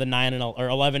 9 or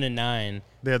 11 and 9.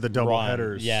 They had the double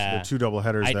headers. Yeah, the 2 double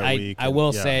headers that week. I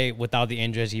will say, without the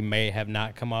injuries, he may have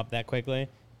not come up that quickly.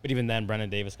 But even then, Brennan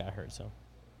Davis got hurt. So,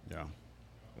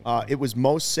 yeah. It was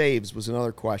most saves was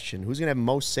another question. Who's going to have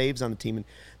most saves on the team? And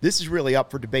this is really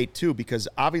up for debate too, because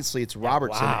obviously it's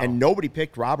Robertson, and nobody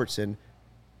picked Robertson.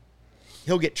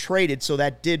 He'll get traded, so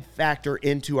that did factor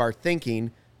into our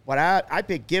thinking. But I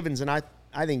picked Givens, and I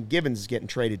think Givens is getting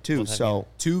traded too. So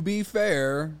to be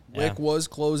fair, Wick was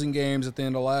closing games at the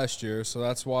end of last year, so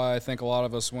that's why I think a lot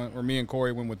of us went, or me and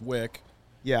Corey went with Wick.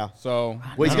 Yeah. So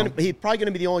he's probably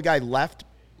gonna be the only guy left,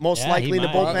 most likely in the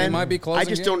bullpen. He might be closing. I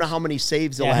just don't know how many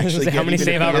saves he'll actually get. How many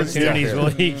save opportunities will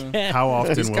he get? How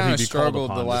often he's will kind he of be struggled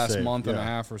called upon the last to save? month and a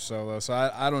half or so though. So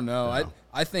I don't know. Yeah.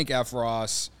 I think F.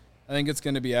 Ross. I think it's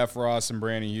going to be F. Ross and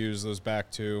Brandon Hughes, those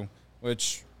back two.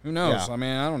 Which who knows? Yeah. I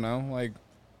mean, I don't know. Like,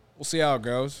 we'll see how it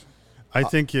goes. I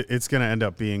think it's going to end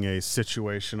up being a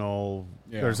situational.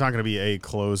 Yeah. There's not going to be a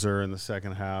closer in the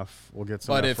second half. We'll get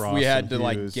some. But F. if Ross we had to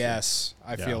Hughes. guess,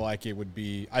 I feel like it would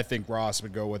be. I think Ross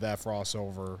would go with F. Ross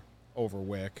over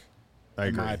Wick. I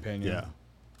agree. In my opinion. Yeah.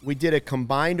 We did a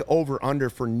combined over/under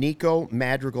for Nico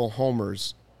Madrigal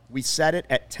homers. We set it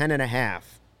at 10.5,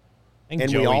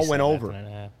 and we all went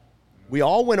over. We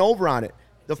all went over on it.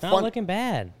 It's not looking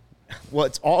bad. Well,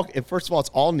 first of all, it's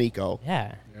all Nico.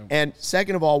 Yeah. And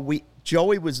second of all,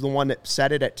 Joey was the one that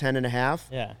set it at 10.5.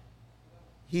 Yeah.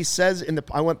 He says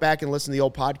I went back and listened to the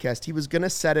old podcast. He was going to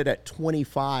set it at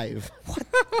 25. What?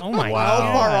 Oh my God.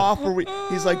 How far God. off were we?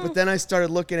 He's like, but then I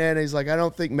started looking at it. He's like, I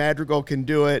don't think Madrigal can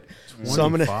do it. 25. So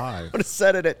I'm going to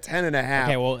set it at 10.5.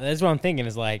 Okay, well, that's what I'm thinking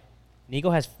is like,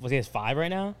 Nico has 5 right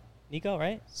now? Nico,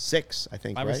 right? 6, I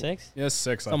think, 5 right? or 6? Yes,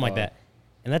 6. Something like that.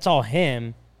 And that's all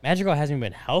him. Madrigal hasn't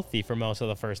been healthy for most of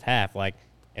the first half. Like,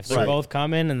 if they're both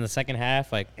coming in the second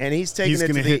half, like, and he's taking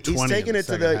it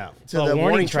to the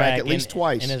warning track at least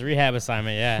twice in his rehab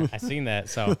assignment. Yeah, I seen that.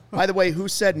 So, by the way, who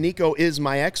said Nico is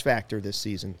my X factor this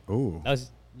season? Ooh, that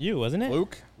was you, wasn't it?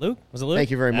 Luke? Was it Luke?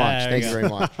 Thank you very much. Thank you very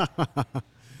much.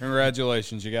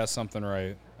 Congratulations, you got something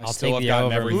right. I'll take the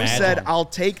over. Who said I'll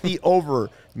take the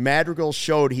over? Madrigal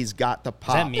showed he's got the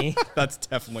pop. Is that me? That's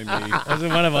definitely me.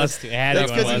 Wasn't one of us two.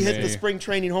 That's because he hit the spring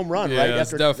training home run, right?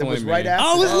 That's definitely me. Right after.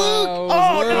 Oh, it was Luke.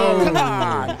 Oh, no, come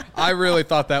on. I really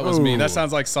thought that was me. That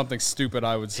sounds like something stupid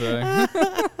I would say.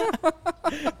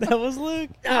 That was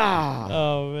Luke.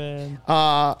 Oh, man.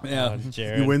 Yeah.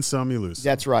 Jared. You win some, you lose.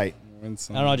 That's right. I don't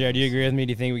know, Jared. Do you agree with me?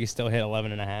 Do you think we can still hit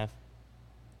 11.5?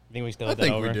 I think we still hit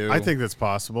that over. We do. I think that's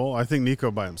possible. I think Nico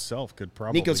by himself could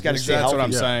probably. Nico's got to stay That's healthy. what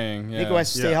I'm saying. Yeah. Nico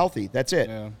has to stay healthy. That's it.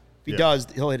 Yeah. If he does,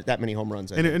 he'll hit that many home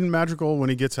runs. And Madrigal, when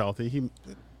he gets healthy, he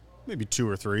maybe 2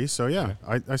 or 3. So,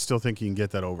 I still think he can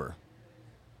get that over.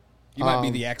 He might be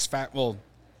the X factor. Well,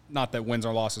 not that wins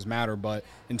or losses matter, but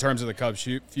in terms of the Cubs'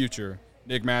 future,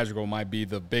 Nick Madrigal might be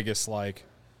the biggest, like,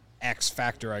 X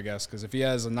factor, I guess, because if he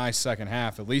has a nice second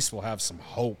half, at least we'll have some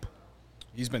hope.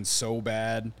 He's been so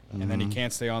bad, and then he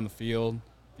can't stay on the field.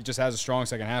 If he just has a strong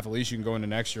second half, at least you can go into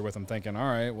next year with him thinking, all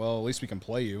right, well, at least we can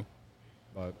play you.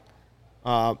 But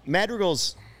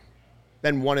Madrigal's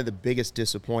been one of the biggest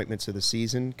disappointments of the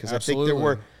season because I think there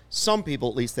were some people,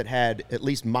 at least, that had at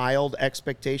least mild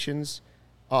expectations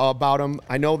about him.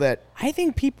 I know that. I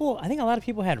think a lot of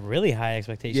people had really high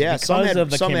expectations. Yeah, because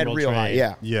of the some had Kimbrel real trade.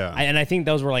 high. Yeah. And I think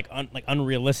those were like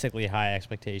unrealistically high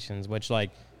expectations, which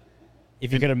like.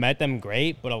 If you could have met them,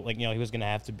 great. But he was going to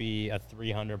have to be a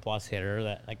 300+ hitter.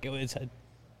 That like it was.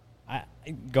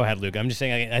 Go ahead, Luke. I'm just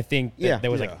saying. I think that there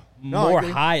was more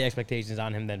high expectations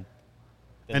on him than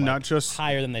and not just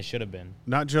higher than they should have been.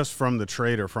 Not just from the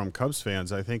trade or from Cubs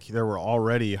fans. I think there were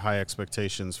already high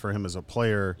expectations for him as a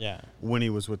player when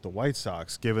he was with the White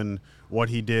Sox, given what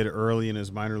he did early in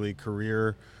his minor league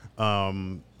career. I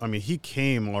mean, he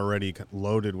came already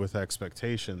loaded with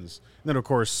expectations. And then, of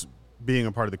course, being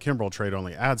a part of the Kimbrel trade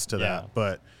only adds to that.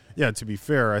 But, to be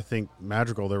fair, I think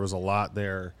Madrigal, there was a lot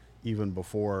there even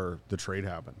before the trade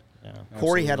happened. Yeah,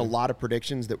 Corey had a lot of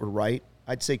predictions that were right.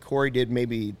 I'd say Corey did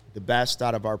maybe the best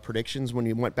out of our predictions when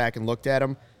you went back and looked at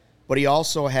them. But he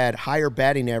also had higher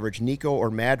batting average, Nico or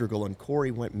Madrigal, and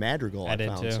Corey went Madrigal, I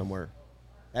found too. Somewhere.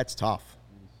 That's tough.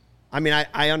 I mean,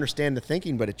 I understand the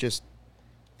thinking, but it just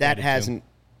 – that hasn't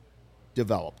 –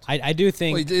 developed. I do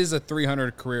think he is a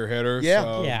 300 career hitter. Yeah,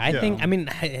 so. I think. I mean,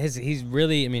 he's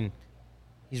really. I mean,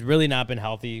 he's really not been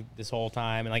healthy this whole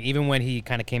time. And like even when he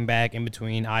kind of came back in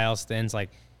between IL stints, like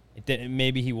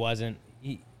maybe he wasn't.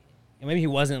 Maybe he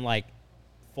wasn't like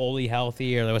fully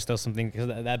healthy, or there was still something because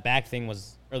that back thing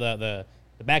was, or the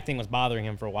back thing was bothering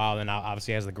him for a while. And now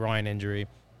obviously has the groin injury.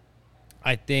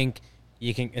 I think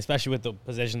you can, especially with the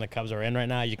position the Cubs are in right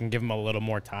now, you can give him a little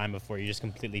more time before you just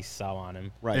completely sell on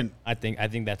him. Right. And I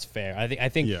think that's fair. I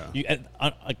think you,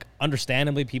 like,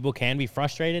 understandably, people can be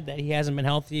frustrated that he hasn't been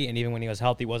healthy, and even when he was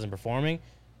healthy, wasn't performing.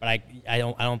 But I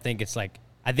don't think it's like,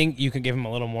 I think you can give him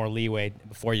a little more leeway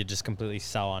before you just completely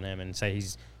sell on him and say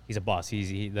he's a bust.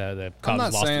 The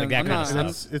Cubs lost like that kind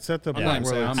of stuff. It's at the point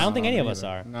where I don't think any of us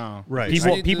are. No. Right.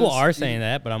 People are saying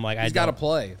that, but I'm like, he's got to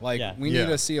play. Like, we need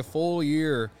to see a full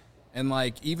year. And,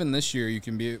 like, even this year,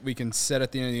 we can sit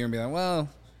at the end of the year and be like, well,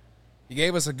 he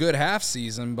gave us a good half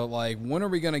season, but, like, when are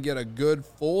we going to get a good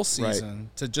full season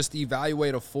to just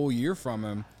evaluate a full year from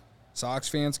him? Sox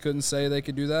fans couldn't say they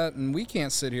could do that, and we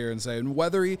can't sit here and say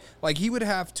whether he would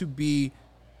have to be,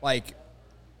 like,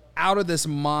 out of this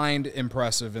mind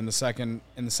impressive in the second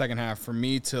half for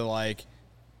me to, like,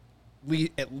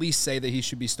 at least say that he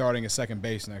should be starting at second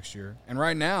base next year. And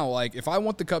right now, like, if I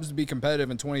want the Cubs to be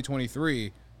competitive in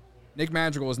 2023, Nick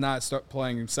Madrigal is not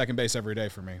playing second base every day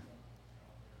for me.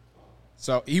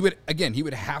 So he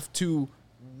would have to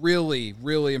really,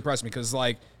 really impress me because,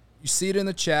 like, you see it in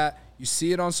the chat, you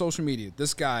see it on social media.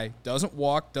 This guy doesn't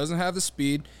walk, doesn't have the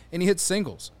speed, and he hits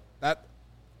singles. That,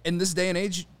 in this day and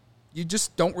age, you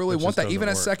just don't really want that, even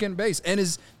at second base. And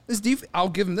I'll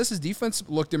give him this, his defense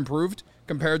looked improved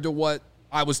compared to what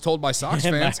I was told by Sox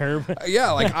fans.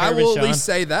 Yeah, like, I will at least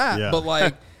say that. Yeah. But,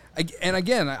 like, and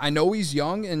again, I know he's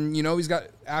young, and you know he's got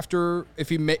if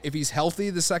he's healthy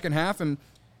the second half and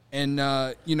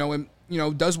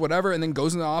does whatever, and then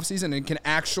goes in the offseason and can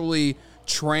actually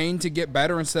train to get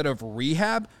better instead of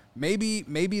rehab.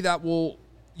 Maybe that will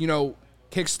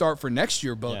kickstart for next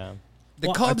year. But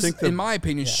the Cubs, in my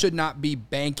opinion, should not be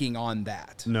banking on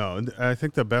that. No, I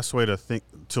think the best way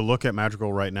to look at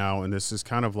Madrigal right now, and this is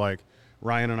kind of like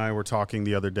Ryan and I were talking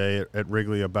the other day at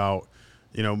Wrigley about,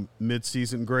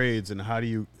 mid-season grades and how do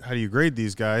you grade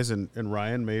these guys, and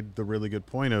Ryan made the really good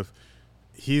point of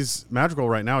Madrigal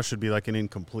right now should be like an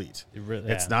incomplete.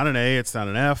 It's not an A, it's not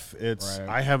an F. It's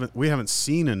we haven't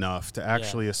seen enough to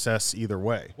actually assess either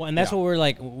way. Well, and that's what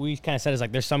we kind of said is,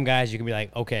 like, there's some guys you can be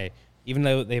like, okay, even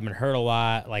though they've been hurt a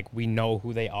lot, like, we know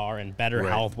who they are, and better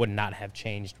health would not have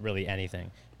changed really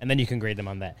anything. And then you can grade them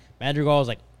on that. Madrigal is,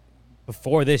 like,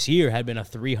 before this year had been a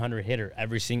 300 hitter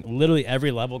literally every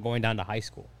level going down to high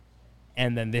school.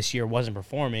 And then this year wasn't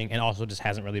performing and also just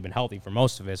hasn't really been healthy for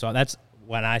most of it. So that's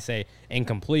when I say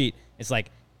incomplete. It's like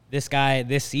this guy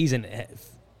this season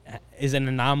is an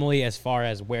anomaly as far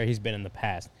as where he's been in the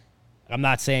past. I'm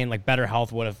not saying, like, better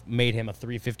health would have made him a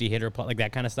 350 hitter, like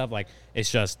that kind of stuff. Like,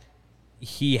 it's just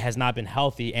he has not been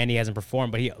healthy and he hasn't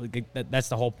performed. But that's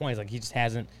the whole point. It's like he just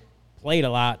hasn't played a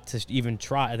lot to even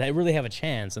try. They really have a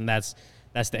chance, and that's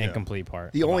the incomplete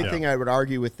part. The only thing I would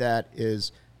argue with that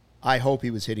is I hope he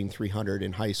was hitting 300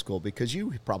 in high school, because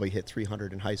you probably hit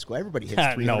 300 in high school. Everybody hits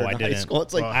 300 no, in high school.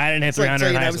 It's like, I didn't hit 300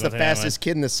 in high school. I was the fastest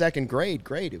kid in the second grade.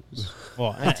 Great. It was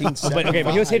 1975.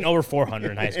 But he was hitting over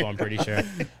 400 in high school, I'm pretty sure.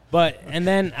 And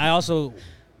then I also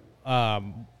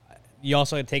you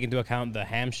also had to take into account the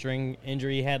hamstring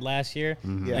injury he had last year.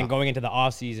 Mm-hmm. And then going into the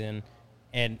offseason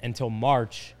and until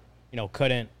March,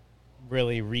 couldn't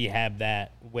really rehab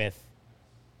that with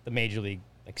the major league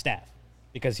staff,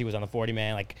 because he was on the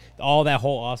 40-man. Like, all that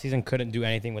whole offseason couldn't do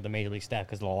anything with the major league staff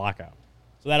because of the lockout.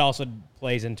 So that also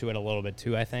plays into it a little bit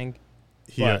too, I think.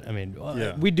 But, I mean,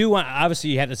 we do want –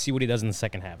 obviously, you have to see what he does in the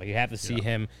second half. Like, you have to see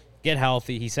him get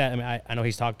healthy. He said – I know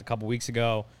he's talked a couple weeks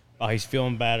ago about he's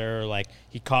feeling better. Like,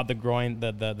 he caught the groin,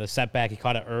 the setback. He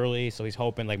caught it early, so he's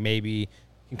hoping, like, maybe he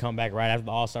can come back right after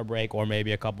the All-Star break, or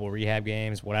maybe a couple of rehab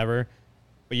games, whatever.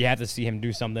 But you have to see him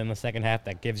do something in the second half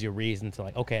that gives you a reason to,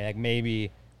 like, okay, like,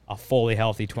 maybe – a fully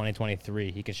healthy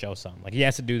 2023, he could show something. Like, he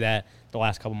has to do that the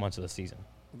last couple months of the season.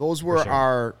 Those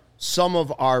were some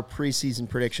of our preseason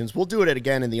predictions. We'll do it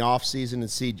again in the offseason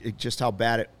and see just how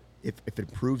bad if it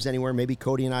improves anywhere. Maybe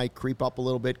Cody and I creep up a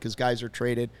little bit because guys are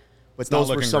traded. But those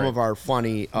were some of our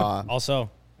funny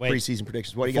preseason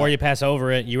predictions. What before you pass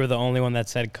over it, you were the only one that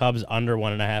said Cubs under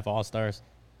 1.5 All-Stars.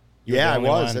 Yeah, I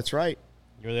was. That's right.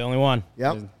 You were the only one.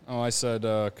 Yep. I said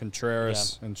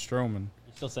Contreras and Stroman.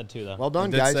 Still said 2, though. Well done,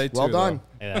 guys. Well done.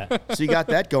 So you got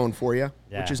that going for you,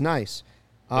 which is nice.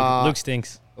 Luke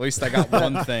stinks. At least I got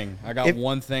one thing. I got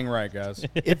one thing right, guys.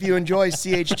 If you enjoy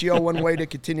CHGO, one way to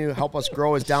continue to help us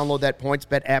grow is download that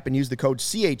PointsBet app and use the code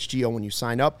CHGO when you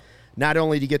sign up. Not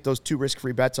only do you get those 2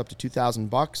 risk-free bets up to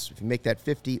 $2,000, if you make that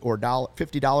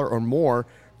 $50 or more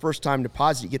first-time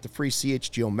deposit, you get the free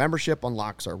CHGO membership,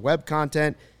 unlocks our web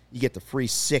content. You get the free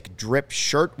sick drip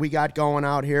shirt we got going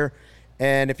out here.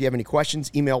 And if you have any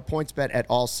questions, email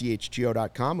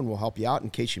pointsbet@allchgo.com, and we'll help you out in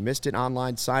case you missed it.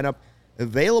 Online sign-up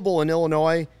available in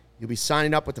Illinois. You'll be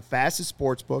signing up with the fastest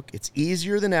sports book. It's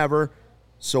easier than ever.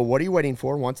 So what are you waiting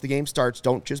for? Once the game starts,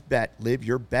 don't just bet. Live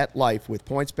your bet life with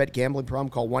PointsBet Gambling Problem.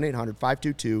 Call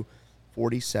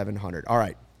 1-800-522-4700. All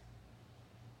right.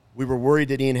 We were worried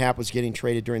that Ian Happ was getting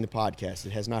traded during the podcast.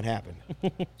 It has not happened.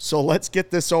 So let's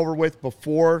get this over with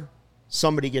before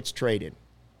somebody gets traded.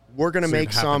 We're going to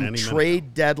make some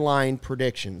trade deadline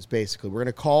predictions, basically. We're going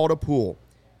to call it a pool.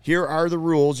 Here are the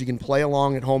rules. You can play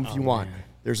along at home if you want.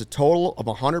 There's a total of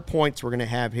 100 points we're going to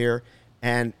have here.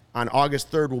 And on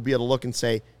August 3rd, we'll be able to look and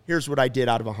say, here's what I did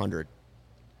out of 100.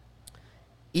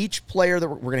 Each player,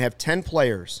 we're going to have 10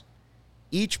 players.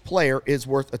 Each player is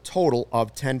worth a total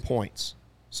of 10 points.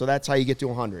 So that's how you get to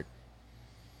 100.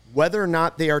 Whether or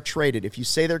not they are traded, if you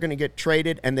say they're going to get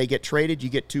traded and they get traded, you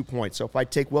get 2 points. So if I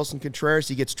take Willson Contreras,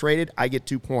 he gets traded, I get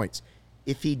 2 points.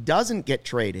 If he doesn't get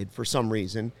traded for some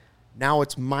reason, now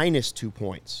it's minus 2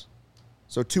 points.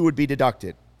 So 2 would be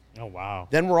deducted. Oh, wow.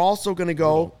 Then we're also going to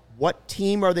go, what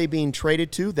team are they being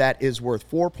traded to? That is worth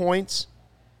 4 points.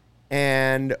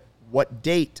 And what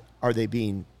date are they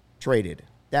being traded?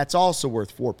 That's also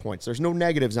worth 4 points. There's no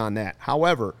negatives on that.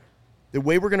 However, the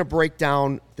way we're going to break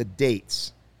down the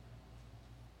dates,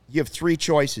 you have 3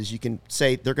 choices. You can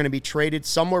say they're going to be traded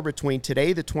somewhere between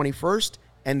today, the 21st,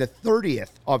 and the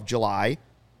 30th of July.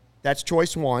 That's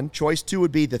choice 1. Choice 2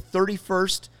 would be the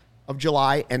 31st of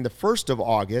July and the 1st of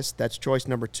August. That's choice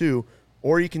number 2.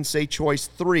 Or you can say choice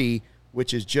 3,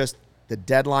 which is just the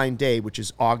deadline day, which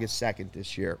is August 2nd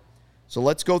this year. So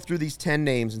let's go through these 10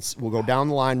 names, and we'll go down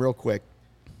the line real quick.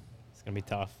 It's going to be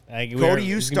tough. Cody,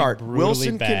 you start.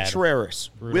 Willson Contreras.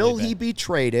 Will he be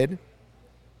traded?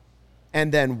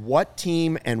 And then what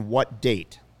team and what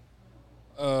date?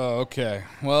 Okay.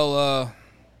 Well,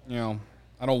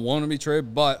 I don't want to be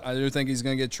traded, but I do think he's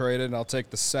going to get traded. I'll take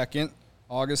the 2nd,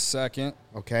 August 2nd.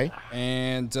 Okay.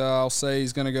 And I'll say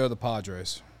he's going to go to the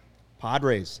Padres.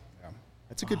 Padres. Yeah.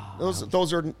 That's a good –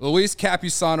 those are – Luis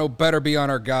Capusano better be on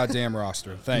our goddamn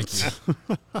roster. Thank you.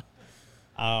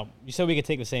 You said we could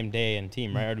take the same day and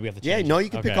team, right? Or do we have to change you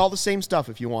can pick all the same stuff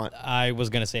if you want. I was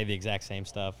going to say the exact same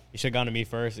stuff. You should have gone to me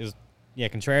first. It was,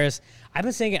 Contreras. I've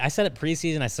been saying it. I said it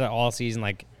preseason. I said it all season.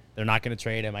 Like, they're not going to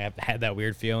trade him. I had that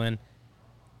weird feeling.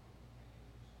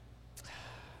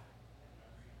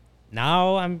 He's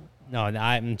going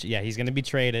to be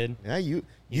traded. Yeah,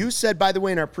 you said, by the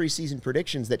way, in our preseason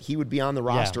predictions that he would be on the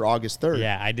roster August 3rd.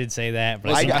 Yeah, I did say that.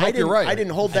 But I hope you're right. I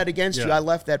didn't hold that against you. I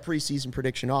left that preseason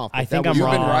prediction off. I think I'm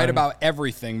wrong. You've been right about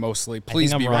everything mostly.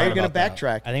 Please be right. You're going to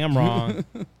backtrack. I think I'm wrong.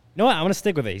 You know what? I'm going to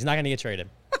stick with it. He's not going to get traded.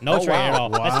 No trade at all.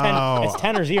 Wow. It's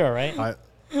 10 or 0, right?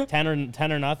 10 or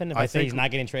nothing if I say he's not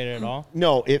getting traded at all?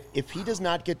 No, if he does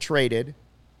not get traded,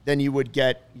 then you would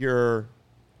get your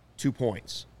 2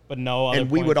 points. But no other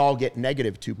and we would all get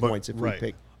negative 2 points if we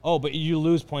pick. Oh, but you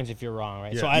lose points if you're wrong,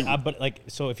 right? Yeah.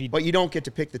 But you don't get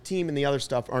to pick the team, and the other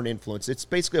stuff aren't influenced. It's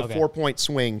basically a 4-point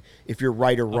swing if you're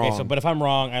right or wrong. Okay, but if I'm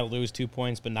wrong, I lose 2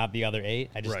 points, but not the other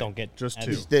 8. I just don't get just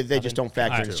 2. They just don't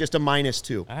factor. It's just a minus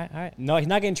 2. All right. No, he's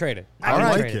not getting traded. I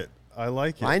like it.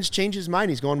 Lions changed his mind.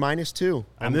 He's going minus 2.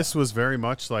 And this was very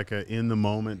much like a in the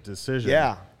moment decision.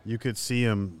 Yeah. You could see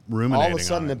him ruminating. All of a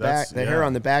sudden, the hair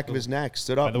on the back of his neck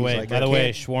stood up. By the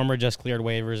way, Schwarmer just cleared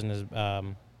waivers in his.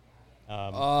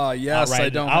 Yes, I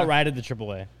don't. Outrighted the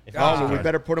AAA. We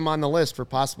better put him on the list for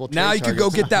possible trade now you targets.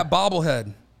 Could go get that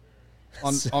bobblehead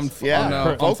on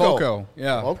Foco.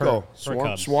 Yeah,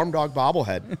 Foco. Swarm Dog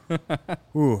bobblehead.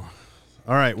 Ooh.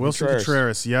 All right, Willson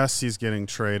Contreras, yes, he's getting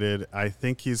traded. I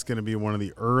think he's going to be one of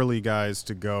the early guys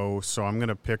to go, so I'm going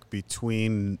to pick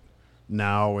between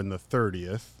now and the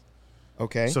 30th.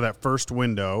 Okay. So that first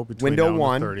window between now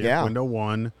and the 30th. Yeah. Window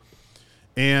 1.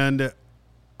 And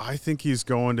I think he's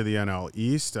going to the NL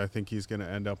East. I think he's going to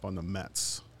end up on the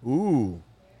Mets. Ooh.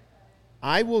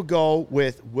 I will go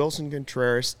with Willson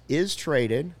Contreras is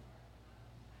traded.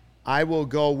 I will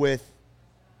go with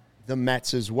the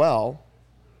Mets as well.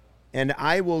 And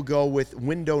I will go with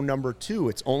window number 2.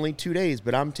 It's only 2 days,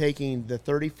 but I'm taking the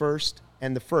 31st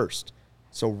and the 1st.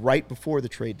 So right before the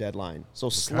trade deadline. So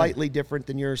slightly different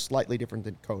than yours, slightly different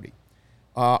than Cody.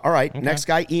 All right, next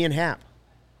guy, Ian Happ.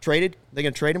 Traded? They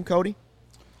going to trade him, Cody?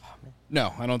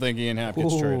 No, I don't think Ian Happ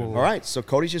gets traded. All right, so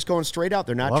Cody's just going straight out.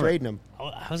 They're not trading him.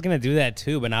 I was going to do that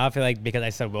too, but now I feel like because I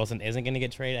said Wilson isn't going to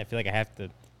get traded, I feel like I have to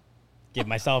give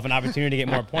myself an opportunity to get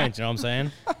more points. You know what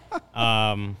I'm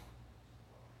saying?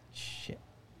 Shit.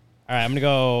 All right, I'm going to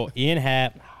go Ian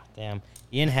Happ. Damn.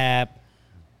 Ian Happ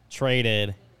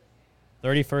traded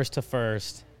 31st to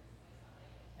 1st.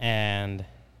 And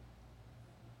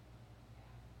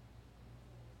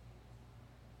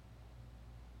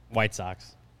White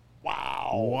Sox. Wow.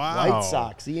 White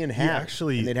Sox, Ian Happ.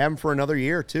 And they'd have him for another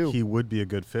year, too. He would be a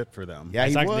good fit for them. Yeah,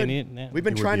 he would. We've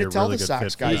been trying to tell the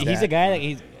Sox guys that. He's a guy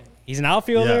that he's an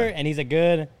outfielder, and he's a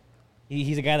good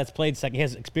he's a guy that's played second. He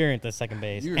has experience at second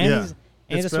base. And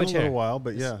he's a switch hitter. It's been a little while,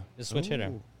 but yeah. He's a switch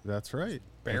hitter. That's right.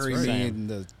 Bury me in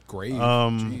the grave.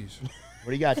 Jeez. What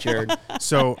do you got, Jared?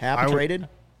 So Happ traded?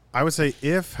 I would say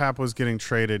if Happ was getting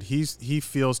traded, he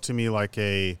feels to me like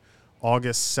a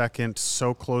August 2nd,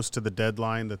 so close to the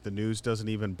deadline that the news doesn't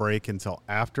even break until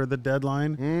after the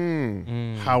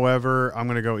deadline. However, I'm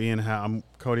going to go Ian Happ.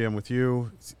 Cody, I'm with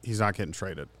you. He's not getting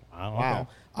traded. Wow.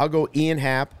 I'll go Ian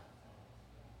Happ,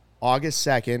 August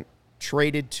 2nd,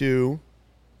 traded to...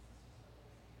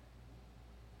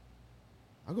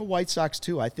 I'll go White Sox,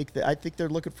 too. I think they're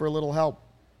looking for a little help.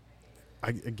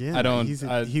 He's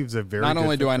a very not good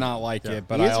only fit do I not like it,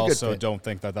 but I also don't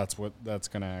think that's going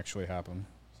to actually happen.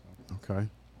 So. Okay.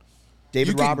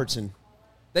 David Robertson.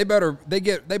 They better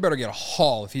get a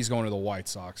haul if he's going to the White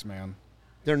Sox, man.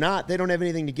 They're not. They don't have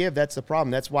anything to give. That's the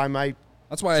problem. That's why I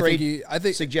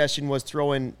think suggestion was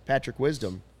throw in Patrick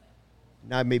Wisdom.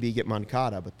 Now maybe you get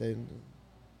Moncada, but then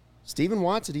Steven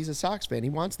wants it. He's a Sox fan. He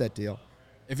wants that deal.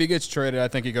 If he gets traded, I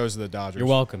think he goes to the Dodgers. You're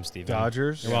welcome, Steven.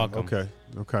 Dodgers? You're welcome.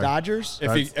 Okay. Dodgers?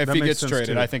 If he gets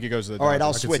traded, I think he goes to the Dodgers. All right,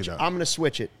 I'll switch. I'm going to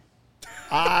switch it.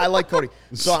 I like Cody.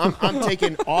 So I'm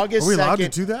taking August 2nd. Are we allowed to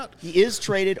do that? He is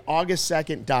traded August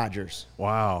 2nd, Dodgers.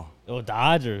 Wow. Oh,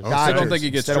 Dodgers. I don't think he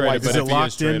gets traded, but if he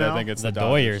is traded, now? I think it's the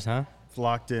Doyers, huh? It's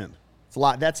locked in.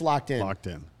 That's locked in. Locked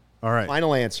in. All right.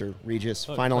 Final answer, Regis.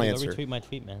 Final answer. Retweet my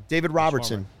tweet, man. David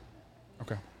Robertson.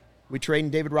 Okay. We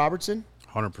trading David Robertson?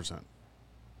 100%.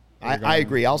 I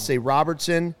agree. I'll say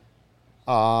Robertson.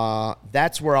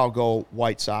 That's where I'll go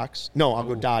White Sox. No, I'll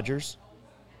go Dodgers.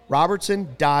 Robertson,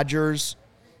 Dodgers,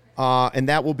 and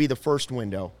that will be the first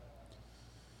window.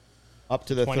 Up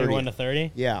to the 21 to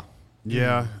 30? Yeah.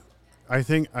 Yeah. I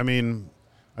think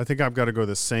I've got to go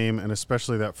the same, and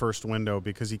especially that first window,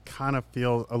 because he kind of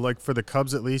feels, like for the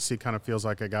Cubs at least, he kind of feels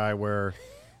like a guy where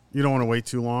you don't want to wait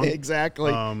too long.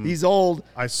 Exactly. He's old.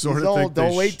 I sort of think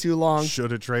don't wait too long.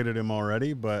 Should have traded him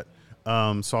already, but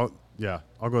I'll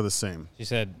go the same. You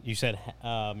said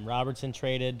Robertson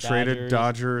traded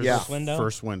Dodgers window?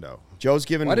 First window. Joe's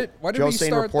giving. Why did we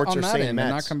start reports on are that saying end and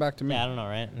not come back to me? Yeah, I don't know,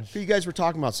 right? You guys were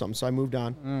talking about something, so I moved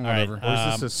on. All right. Or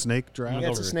is this a snake draft?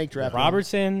 Yeah, it's a snake draft.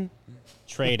 Robertson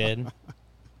traded.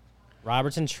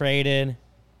 Robertson traded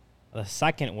the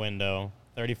second window,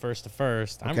 31st to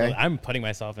 1st. Okay. I'm putting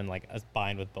myself in like a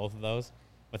bind with both of those,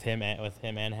 with him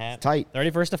and Happ. Tight.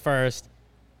 31st to 1st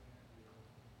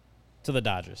to the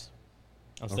Dodgers.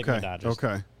 I'm sticking with Dodgers.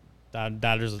 Okay.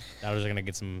 Dodgers are going to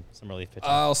get some relief pitching.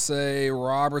 I'll say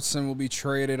Robertson will be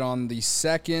traded on the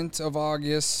 2nd of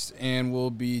August and will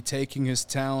be taking his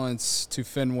talents to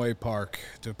Fenway Park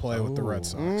to play with the Red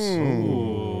Sox.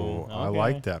 Ooh, okay. I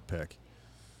like that pick.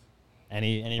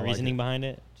 Any reasoning behind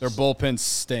it? Their bullpen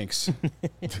stinks.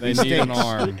 They need an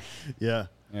arm. Yeah.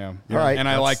 Yeah. All right. And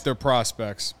I like their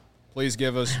prospects. Please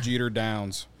give us Jeter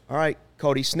Downs. All right,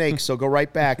 Cody, snakes. So go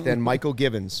right back then. Michael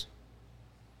Givens.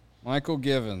 Michael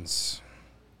Givens.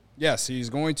 Yes, he's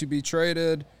going to be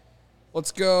traded.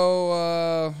 Let's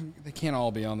go. They can't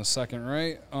all be on the 2nd,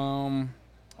 right?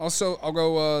 Also, I'll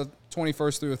go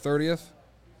 21st through the 30th.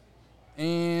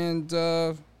 And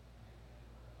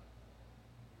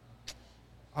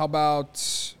how about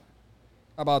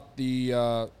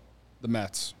the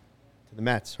Mets? To the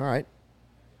Mets. All right.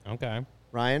 Okay.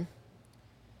 Ryan?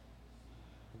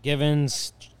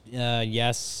 Givens,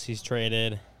 yes, he's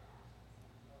traded.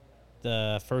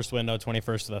 The first window,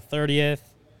 21st to the 30th,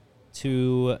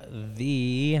 to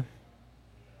the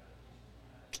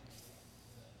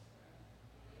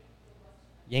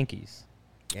Yankees.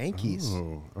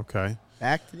 Oh, okay.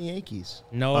 Back to the Yankees.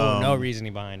 No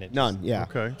reasoning behind it. None. Yeah.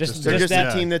 Okay. Just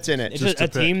that team that's in it. It's just a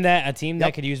team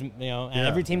that could use, and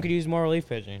every team could use more relief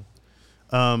pitching.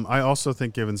 I also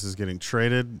think Givens is getting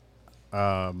traded,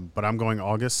 but I'm going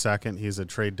August 2nd. He's a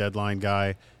trade deadline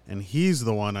guy, and he's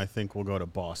the one I think will go to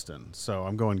Boston. So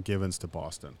I'm going Givens to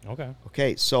Boston.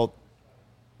 Okay. So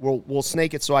we'll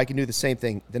snake it so I can do the same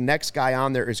thing. The next guy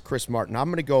on there is Chris Martin. I'm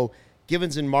going to go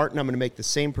Givens and Martin. I'm going to make the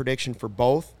same prediction for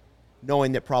both,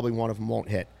 knowing that probably one of them won't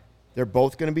hit. They're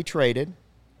both going to be traded.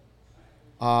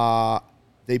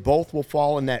 They both will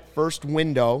fall in that first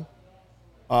window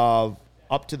of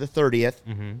up to the 30th.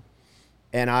 Mm-hmm.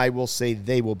 And I will say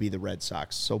they will be the Red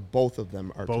Sox. So both of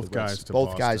them are both guys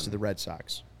to the Red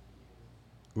Sox.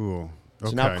 Ooh. Okay.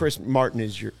 So now Chris Martin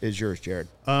is yours, Jared.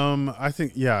 I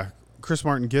think Chris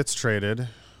Martin gets traded.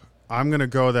 I'm going to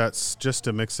go just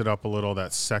to mix it up a little,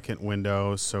 that second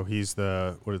window. So he's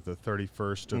the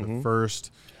 31st or the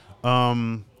 1st.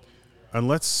 And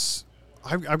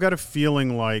I've got a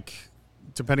feeling like,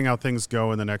 depending how things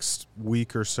go in the next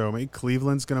week or so, maybe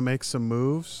Cleveland's going to make some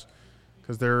moves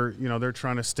because they're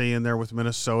trying to stay in there with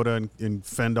Minnesota and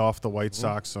fend off the White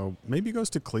Sox. So maybe he goes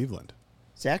to Cleveland.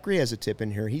 Zachary has a tip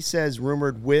in here. He says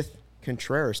rumored with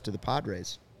Contreras to the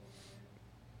Padres.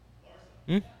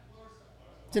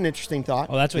 It's an interesting thought.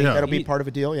 Oh, that's what that'll be part of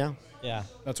a deal. Yeah. Yeah,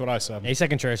 that's what I said. He said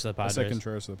Contreras to the Padres. I said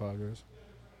Contreras to the Padres.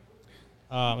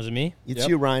 Was it me? It's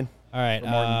you, Ryan. All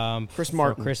right. Chris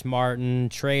Martin. Chris Martin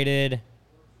traded.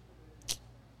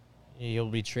 He'll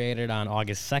be traded on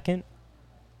August 2nd,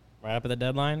 right up at the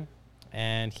deadline,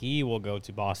 and he will go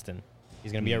to Boston.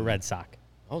 He's going to be a Red Sox.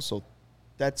 Oh, so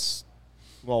that's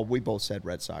 – well, we both said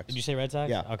Red Sox. Did you say Red Sox?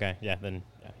 Yeah. Okay, yeah, then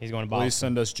he's going to Boston. Please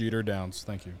send us Jeter Downs.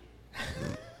 Thank you.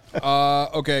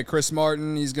 Okay, Chris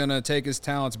Martin, he's going to take his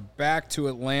talents back to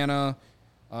Atlanta,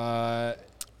 and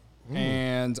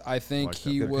I think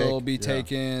he will be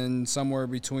taken somewhere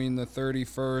between the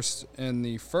 31st and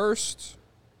the 1st.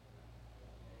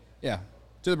 Yeah,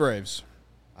 to the Braves.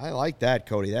 I like that,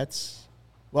 Cody. That's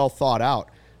well thought out.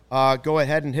 Go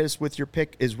ahead and hit us with your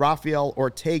pick. Is Rafael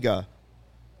Ortega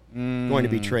going to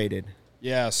be traded?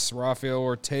 Yes, Rafael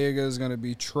Ortega is going to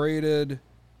be traded.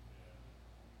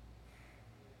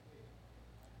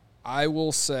 I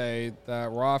will say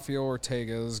that Rafael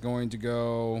Ortega is going to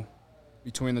go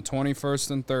between the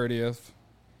 21st and 30th,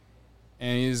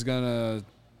 and he's going to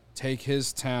take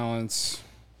his talents.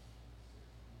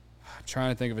 I'm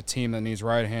trying to think of a team that needs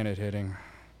right-handed hitting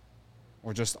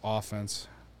or just offense.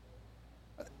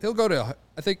 He'll go to,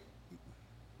 I think,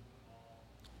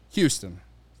 Houston.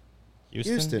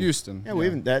 Houston.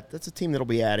 Yeah, that's a team that'll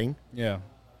be adding. Yeah.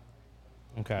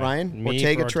 Okay. Ryan,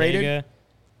 Ortega traded?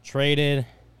 Traded.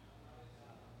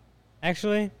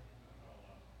 Actually,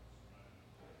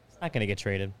 it's not going to get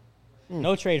traded.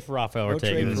 No trade for Rafael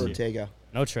Ortega. No trade for Ortega.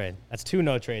 No trade. That's 2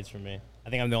 no trades for me. I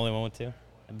think I'm the only one with 2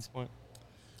 at this point.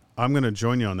 I'm going to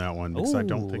join you on that one because I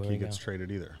don't think he gets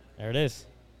traded either. There it is.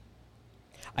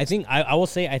 I think I will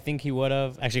say I think he would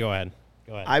have. Actually, go ahead.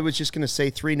 I was just going to say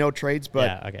 3 no trades, but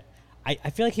yeah, okay. I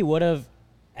feel like he would have,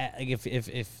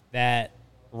 if that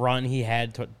run he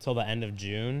had till the end of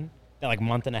June, that like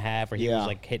month and a half where he was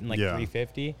like hitting like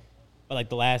 350, but like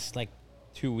the last like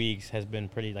 2 weeks has been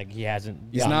pretty like he hasn't.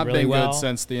 He's not really been well good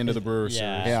since the end of the Brewers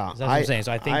series. Yeah. That's what I'm saying.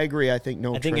 So I think I agree. I think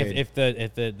no. I think trade. if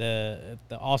the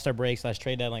All-Star break /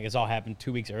 trade deadline is all happened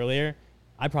 2 weeks earlier,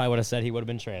 I probably would have said he would have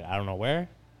been traded. I don't know where,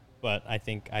 but I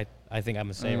think I'm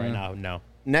gonna say right now no.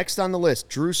 Next on the list,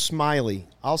 Drew Smyly.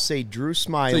 I'll say Drew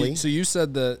Smyly. So you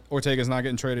said that Ortega's not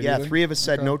getting traded Yeah, either? 3 of us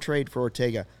said no trade for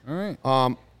Ortega. All right.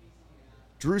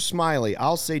 Drew Smyly.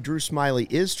 I'll say Drew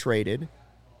Smyly is traded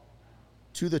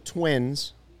to the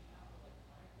Twins.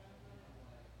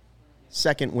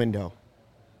 Second window,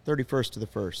 31st to the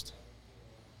 1st.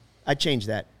 I'd change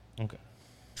that. Okay.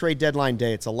 Trade deadline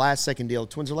day. It's a last-second deal.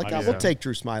 The Twins are like, we'll take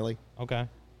Drew Smyly. Okay.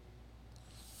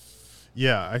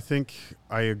 Yeah, I think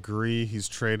I agree. He's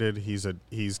traded. He's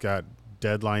got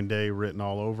deadline day written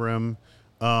all over him.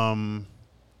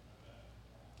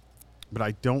 But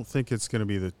I don't think it's going to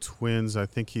be the Twins. I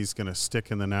think he's going to stick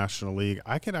in the National League.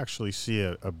 I could actually see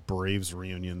a Braves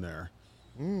reunion there.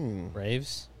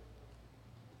 Braves?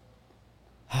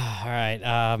 All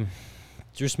right.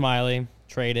 Drew Smyly,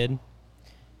 traded.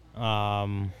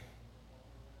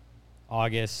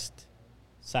 August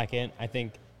 2nd. I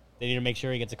think they need to make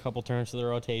sure he gets a couple turns to the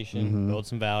rotation, build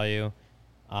some value.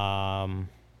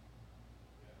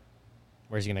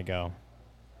 Where's he going to go?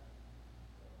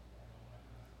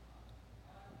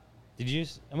 Did you?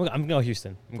 I'm going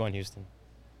Houston. I'm going Houston.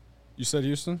 You said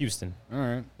Houston? Houston. All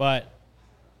right. But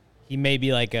he may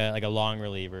be like a long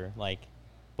reliever, like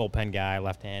bullpen guy,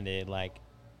 left-handed, like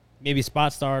maybe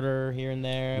spot starter here and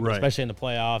there, but especially in the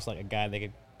playoffs, like a guy that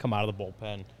could come out of the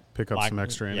bullpen. Pick up some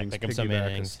extra innings, pick up some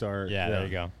innings. Start. Yeah, there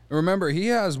you go. Remember, he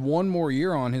has 1 more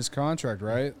year on his contract,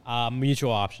 right?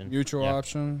 Mutual option. Mutual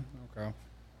option? Okay.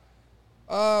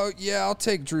 Yeah, I'll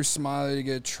take Drew Smyly to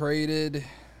get traded.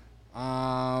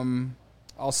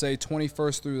 I'll say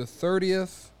 21st through the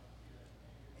 30th.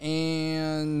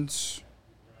 And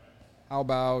how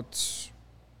about...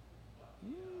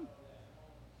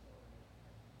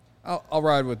 I'll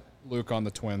ride with Luke on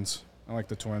the Twins. I like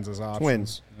the Twins as option.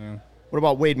 Twins. Yeah. What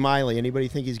about Wade Miley? Anybody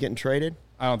think he's getting traded?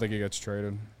 I don't think he gets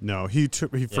traded. No, he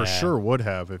for sure would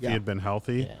have if he had been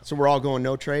healthy. Yeah. So we're all going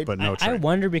no trade? But no trade. I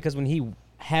wonder because when he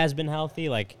has been healthy,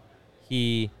 like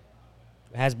he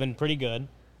has been pretty good.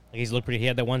 Like he's looked pretty. He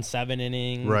had that 1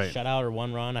 7-inning shutout or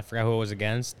 1 run. I forgot who it was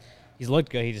against. He's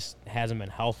looked good. He just hasn't been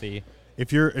healthy.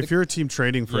 If you're a team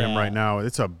trading for him right now,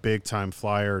 it's a big time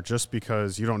flyer just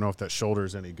because you don't know if that shoulder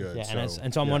is any good. Yeah,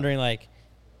 so I'm wondering like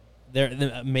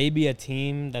there may be a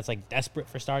team that's like desperate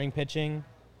for starting pitching,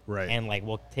 right? And like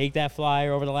we'll take that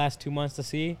flyer over the last 2 months to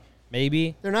see.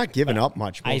 Maybe they're not giving up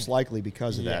much, most likely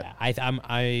because of that. I'm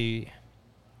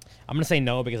gonna say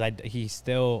no because I don't think he's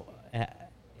done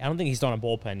a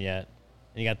bullpen yet,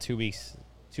 and you got 2 weeks.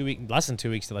 Less than 2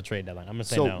 weeks till the trade deadline. I'm gonna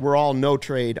say no. So we're all no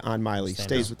trade on Miley.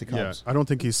 Stays with the Cubs. Yeah, I don't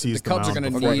think he sees the Cubs are going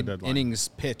to need innings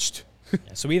pitched. Yeah,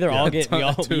 so we either all get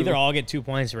 2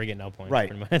 points or we get no points. Right.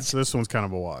 Pretty much. So this one's kind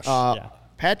of a wash.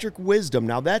 Patrick Wisdom.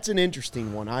 Now that's an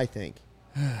interesting one, I think.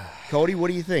 Cody, what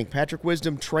do you think? Patrick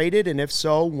Wisdom traded, and if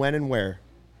so, when and where?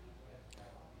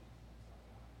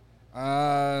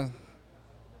 I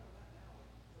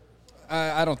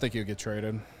don't think he'll get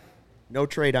traded. No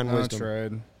trade on Wisdom. No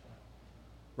trade.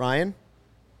 Ryan?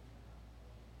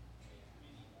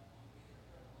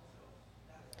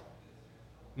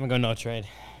 I'm going to go no trade.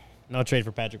 No trade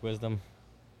for Patrick Wisdom.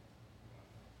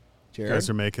 Jared? You guys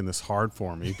are making this hard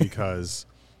for me because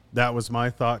that was my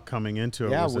thought coming into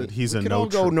it. Was that he's a no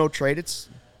trade. Go no trade.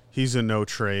 He's a no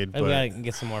trade. But we got to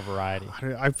get some more variety.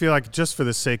 I feel like just for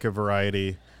the sake of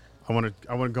variety, I want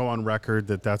to go on record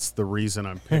that that's the reason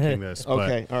I'm picking this.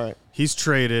 Okay, all right. He's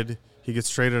traded. He gets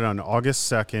traded on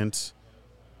August 2nd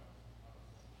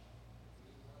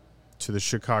to the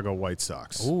Chicago White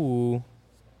Sox. Ooh.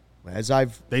 As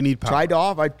they need power. tried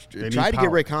to get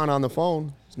Rick Hahn on the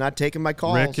phone. He's not taking my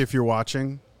calls. Rick, if you're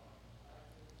watching,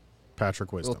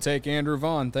 Patrick Wisdom. We'll take Andrew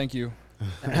Vaughn. Thank you.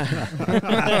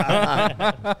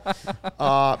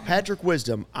 Patrick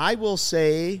Wisdom. I will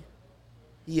say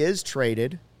he is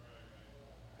traded.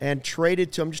 And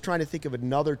traded to, I'm just trying to think of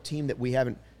another team that we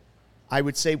haven't. I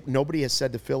would say nobody has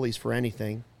said the Phillies for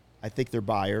anything. I think they're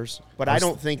buyers. But I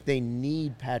don't think they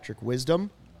need Patrick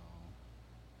Wisdom.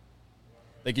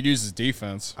 They could use his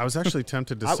defense. I was actually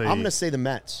tempted to say. I'm going to say the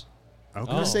Mets. Okay. I'm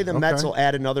going to say the Mets will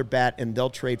add another bat, and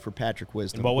they'll trade for Patrick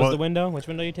Wisdom. And what was the window? Which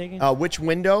window are you taking? Which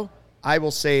window? I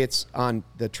will say it's on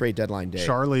the trade deadline day.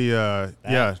 Charlie,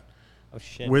 yeah. Oh,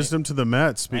 shit. Wisdom to the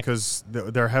Mets because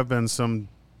there have been some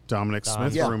Dominic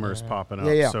Smith rumors popping up.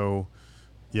 Yeah. So,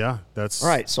 yeah, that's all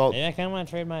right. So I kind of want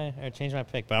to change my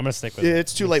pick, but I'm going to stick with it.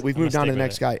 It's too late. We've moved on to the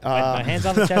next guy. My hands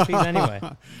on the chest piece anyway.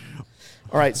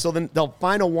 All right. So then the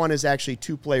final one is actually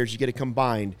two players. You get it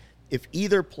combined. If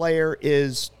either player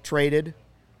is traded,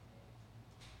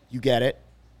 you get it.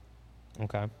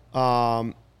 Okay.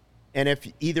 And if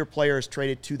either player is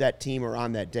traded to that team or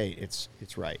on that day, it's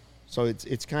right. So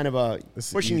it's kind of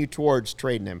pushing you towards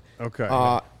trading him.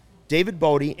 Okay. David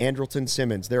Bodie, Andrelton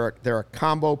Simmons, they're a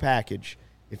combo package.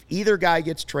 If either guy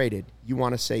gets traded, you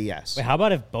want to say yes. Wait, how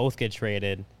about if both get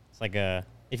traded? It's like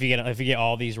if you get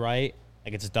all these right,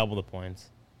 like it's double the points.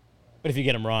 But if you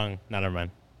get them wrong, never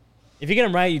mind. If you get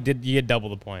them right, you get double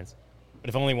the points. But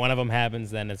if only one of them happens,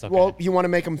 then it's okay. Well, you want to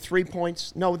make them 3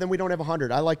 points? No, then we don't have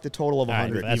 100. I like the total of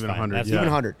 100. Right, even 100. Even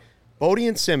 100. Bodie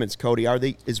and Simmons, Cody,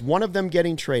 is one of them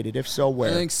getting traded? If so, where?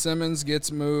 I think Simmons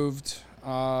gets moved.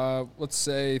 Let's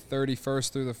say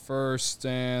 31st through the 1st,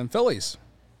 and Phillies.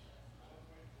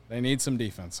 They need some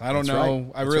defense. I don't know.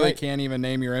 Right. I really can't even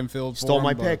name your infield. Stole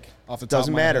my pick. Off the top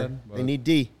Doesn't of my matter. Head, they need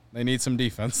D. They need some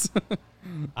defense.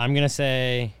 I'm gonna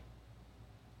say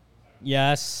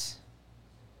yes.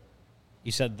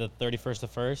 You said the 31st to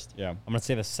 1st? Yeah. I'm going to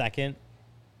say the 2nd.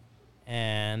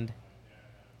 And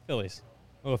Phillies.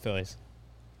 Oh, Phillies.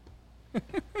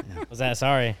 Was that?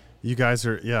 Sorry. You guys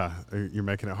are, you're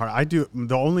making it hard. I do.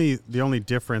 The only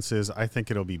difference is I think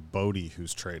it'll be Bodie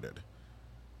who's traded.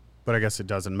 But I guess it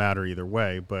doesn't matter either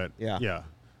way. But, yeah.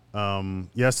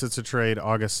 Yes, it's a trade,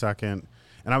 August 2nd.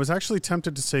 And I was actually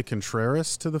tempted to say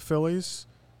Contreras to the Phillies.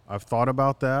 I've thought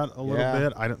about that a little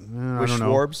bit. I don't know.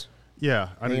 Schwarbs? Yeah,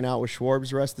 hanging out with Schwarbs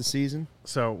the rest of the season.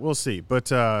 So we'll see, but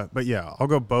yeah, I'll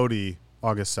go Bodie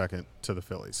August 2nd to the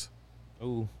Phillies.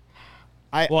 Ooh,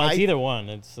 it's either one.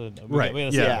 It's right.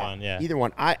 One. Yeah, either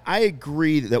one. I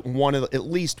agree that at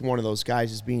least one of those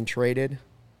guys is being traded.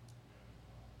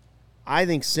 I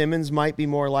think Simmons might be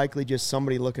more likely just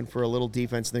somebody looking for a little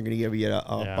defense. And they're going to give you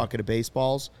a bucket of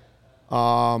baseballs.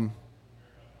 I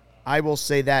will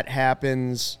say that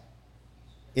happens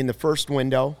in the first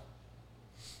window.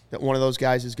 That one of those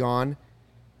guys is gone.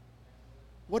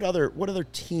 What other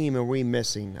team are we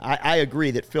missing? I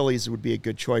agree that Phillies would be a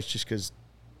good choice just because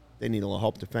they need a little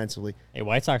help defensively. Hey,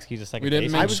 White Sox keeps a second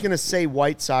base. I was going to say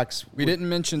White Sox. We didn't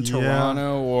mention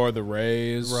Toronto or the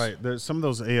Rays. Right. There's some of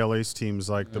those AL East teams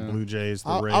like the Blue Jays,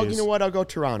 the Rays. You know what? I'll go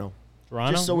Toronto.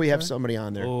 Toronto? Just so we have somebody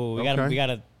on there. Oh, we got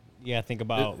think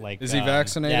about is he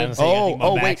vaccinated?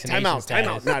 Wait, time out.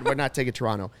 We're not taking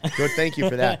Toronto. Good, thank you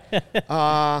for that.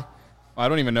 I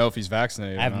don't even know if he's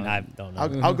vaccinated. I don't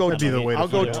know. I'll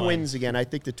go Twins again. I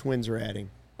think the Twins are adding.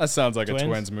 That sounds like a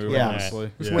Twins move,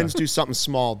 honestly. Twins do something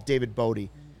small. David Bodie.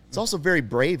 It's also very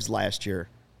Braves last year.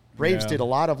 Braves did a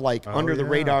lot of under the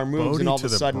radar moves, and all of a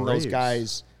sudden those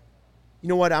guys. You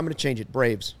know what? I'm going to change it.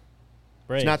 Braves.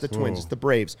 It's not the Twins. It's the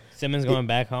Braves. Simmons going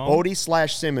back home?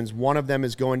 Bodie/Simmons, one of them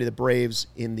is going to the Braves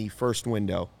in the first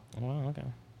window. Oh, wow, okay.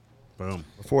 Boom.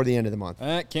 Before the end of the month.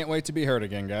 Can't wait to be heard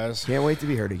again, guys. Can't wait to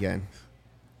be heard again.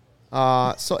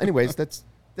 So, anyways, that's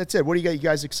it. What do you got? You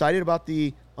guys excited about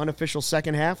the unofficial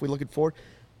second half? We looking forward?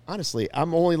 Honestly,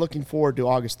 I'm only looking forward to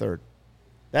August 3rd.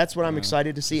 That's what I'm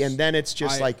excited to see. And then it's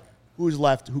just who's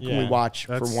left? Who can we watch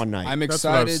for one night? I'm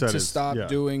excited to stop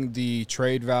doing the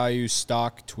trade value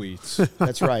stock tweets.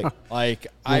 That's right. I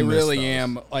really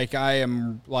am. I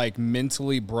am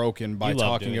mentally broken by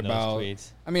talking about. Tweets.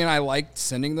 I mean, I like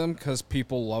sending them because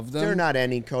people love them. They're not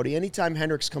ending, Cody. Anytime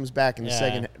Hendricks comes back in the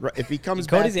second, if he comes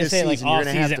back this season, you're going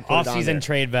to have to put off-season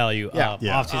trade value. I'm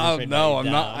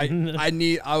not.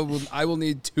 I will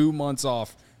need 2 months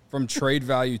off from trade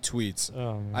value tweets.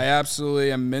 I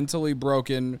absolutely am mentally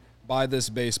broken by this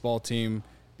baseball team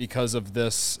because of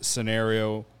this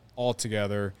scenario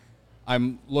altogether.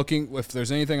 If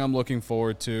there's anything I'm looking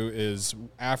forward to is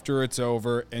after it's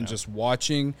over and just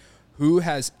watching who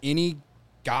has any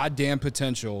goddamn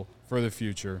potential for the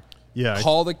future. Yeah.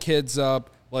 Call the kids up.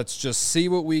 Let's just see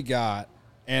what we got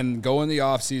and go in the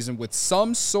offseason with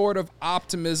some sort of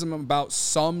optimism about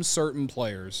some certain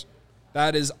players.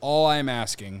 That is all I'm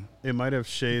asking. It might have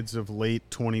shades of late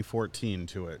 2014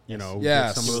 to it,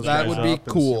 Yes, some of those that would be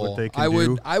cool.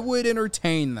 I would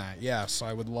entertain that. Yes,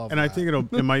 I would love that. And I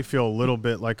think it might feel a little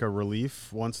bit like a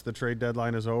relief once the trade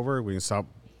deadline is over. We can stop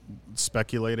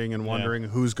speculating and wondering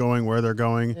who's going, where they're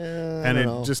going, and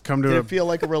it just come to. Did it feel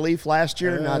like a relief last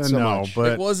year? Not so much.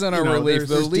 But it wasn't a relief.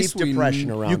 There's deep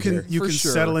depression around here. You can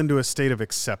settle into a state of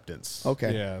acceptance.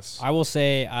 Okay. Yes. I will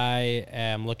say I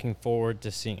am looking forward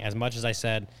to seeing, as much as I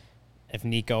said, if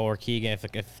Nico or Keegan,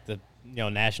 if the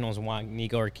Nationals want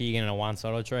Nico or Keegan in a Juan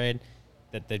Soto trade,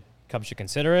 that the Cubs should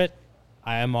consider it.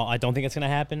 I don't think it's going to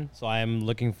happen. So I am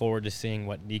looking forward to seeing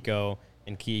what Nico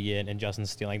and Keegan and Justin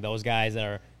Steele, those guys that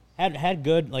are. Had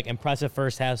good impressive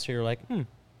first halves. So you're they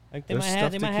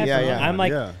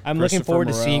might have. I'm looking forward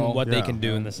to seeing what they can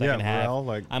do in the second half.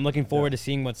 I'm looking forward to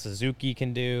seeing what Suzuki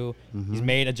can do. Mm-hmm. He's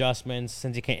made adjustments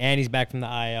since he came, and he's back from the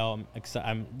IL.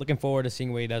 I'm looking forward to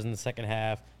seeing what he does in the second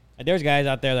half. There's guys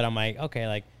out there that I'm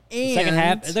the second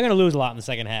half they're going to lose a lot in the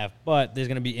second half, but there's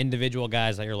going to be individual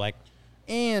guys that you're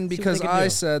and because I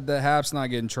said that Hap's not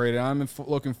getting traded, I'm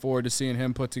looking forward to seeing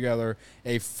him put together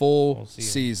a full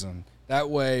season. That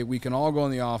way, we can all go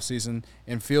in the offseason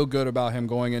and feel good about him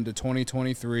going into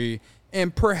 2023.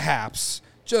 And perhaps,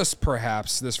 just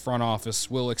perhaps, this front office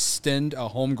will extend a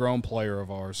homegrown player of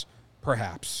ours.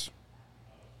 Perhaps.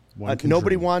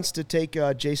 Nobody wants to take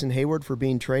Jason Hayward for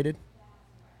being traded?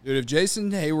 Dude, if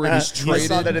Jason Hayward is traded... I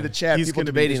saw that in the chat. People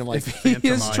debating him if he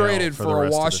is traded for a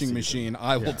washing machine,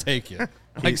 I will take it.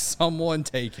 Someone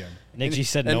take him. Nick G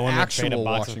said no one would trade a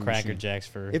box of Cracker Jacks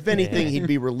for... If anything, he'd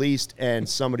be released and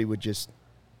somebody would just...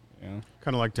 kind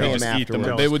of like they just eat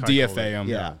them. They would DFA him.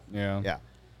 Yeah.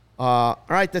 All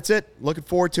right, that's it. Looking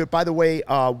forward to it. By the way,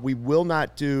 we will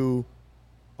not do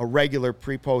a regular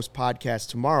pre-post podcast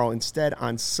tomorrow. Instead,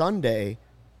 on Sunday,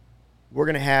 we're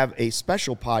going to have a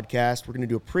special podcast. We're going to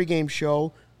do a pregame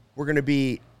show. We're going to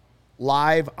be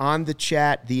live on the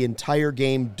chat the entire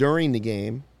game during the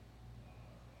game.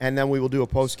 And then we will do a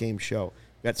post-game show.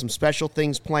 We've got some special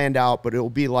things planned out, but it will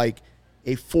be like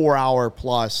a 4-hour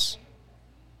plus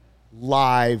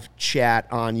live chat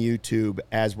on YouTube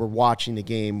as we're watching the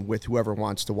game with whoever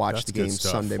wants to watch the game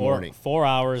Sunday morning. 4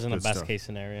 hours in the best case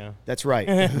scenario. That's right.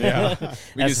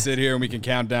 We can sit here and we can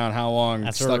count down how long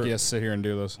Stucky has to sit here and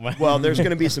do this. Well, there's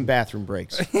going to be some bathroom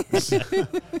breaks.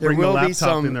 There will be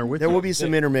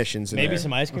some intermissions. Maybe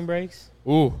some ice cream breaks.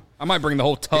 Ooh, I might bring the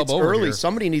whole tub it's over early. Here.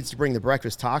 Somebody needs to bring the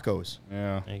breakfast tacos.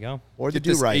 Yeah. There you go. Or the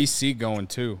do right. AC going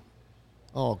too.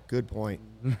 Oh, good point.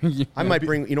 I might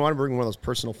bring. I want to bring one of those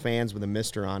personal fans with a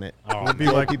mister on it. Oh, it'll be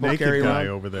like people naked carry guy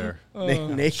over there.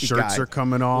 Naked Shirts guy. are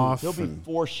coming off. There'll be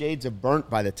 4 shades of burnt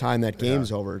by the time that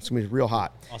game's over. It's gonna be real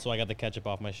hot. Also, I got the ketchup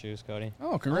off my shoes, Cody.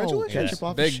 Oh, congratulations! Ketchup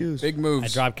off your shoes. Big moves. I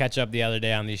dropped ketchup the other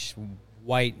day on these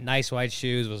nice white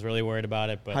shoes. Was really worried about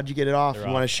it. But how'd you get it off? You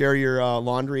want to share your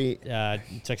laundry?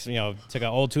 Took an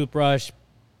old toothbrush,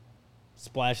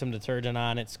 splashed some detergent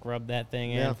on it, scrubbed that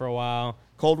thing in for a while.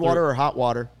 Cold water or hot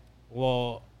water?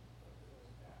 Well,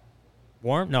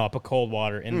 warm. No, I put cold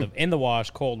water in the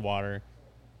wash, cold water,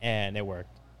 and it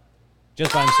worked.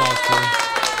 Just by himself too.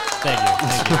 Thank you.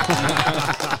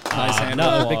 Nice hand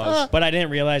but I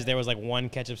didn't realize there was like one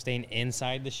ketchup stain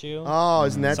inside the shoe. Oh,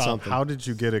 isn't that something? How did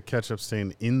you get a ketchup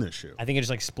stain in the shoe? I think it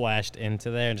just like splashed into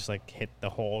there and just like hit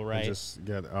the hole right.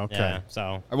 Okay. Yeah,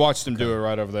 so I watched him do it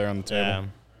right over there on the table.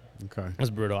 Yeah. Okay. It was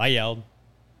brutal. I yelled.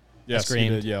 Yes, I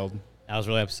screamed. he did yelled. I was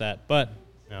really upset, but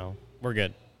no, we're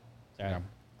good. Sorry. Yeah.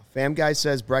 Fam Guy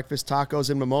says breakfast tacos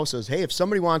and mimosas. Hey, if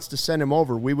somebody wants to send them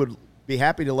over, we would be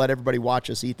happy to let everybody watch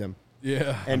us eat them.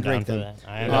 Yeah. And drink them.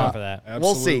 I am down for that.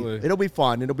 Absolutely. We'll see. It'll be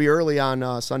fun. It'll be early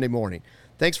on Sunday morning.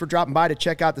 Thanks for dropping by to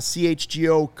check out the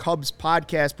CHGO Cubs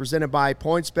podcast presented by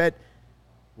PointsBet.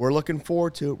 We're looking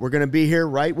forward to it. We're going to be here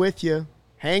right with you.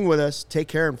 Hang with us. Take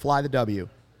care and fly the W.